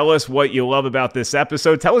you. Tell us what you love about this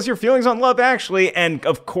episode. Tell us your feelings on Love Actually, and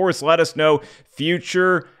of course, let us know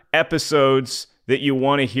future episodes that you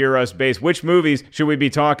want to hear us base. Which movies should we be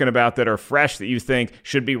talking about that are fresh, that you think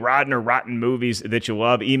should be rotten or rotten movies that you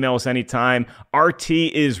love? Email us anytime.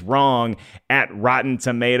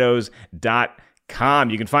 rtiswrong@rottentomatoes.com.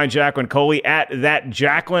 You can find Jacqueline Coley at that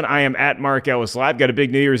Jacqueline. I am at Mark Ellis Live. Got a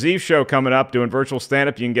big New Year's Eve show coming up, doing virtual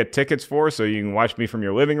stand-up you can get tickets for, so you can watch me from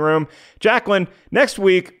your living room. Jacqueline, next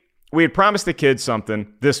week, we had promised the kids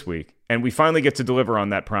something this week, and we finally get to deliver on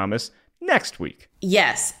that promise next week.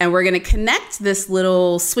 Yes, and we're going to connect this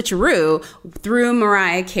little switcheroo through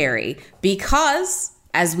Mariah Carey, because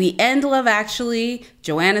as we end Love Actually,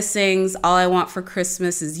 Joanna sings All I Want for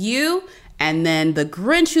Christmas Is You, and then The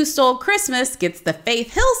Grinch Who Stole Christmas gets the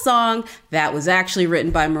Faith Hill song that was actually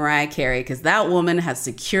written by Mariah Carey, because that woman has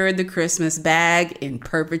secured the Christmas bag in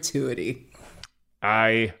perpetuity.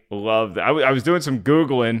 I love that. I was doing some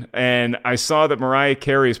Googling, and I saw that Mariah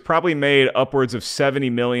Carey has probably made upwards of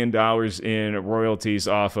 $70 million in royalties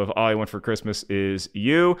off of All I Want for Christmas Is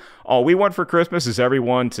You. All we want for Christmas is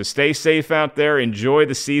everyone to stay safe out there, enjoy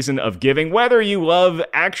the season of giving. Whether you love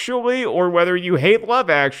Actually or whether you hate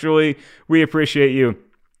Love Actually, we appreciate you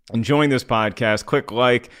enjoying this podcast. Click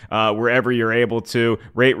like wherever you're able to,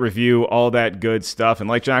 rate, review, all that good stuff. And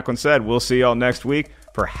like Jacqueline said, we'll see y'all next week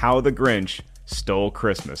for How the Grinch Stole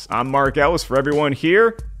Christmas. I'm Mark Ellis. For everyone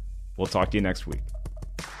here, we'll talk to you next week.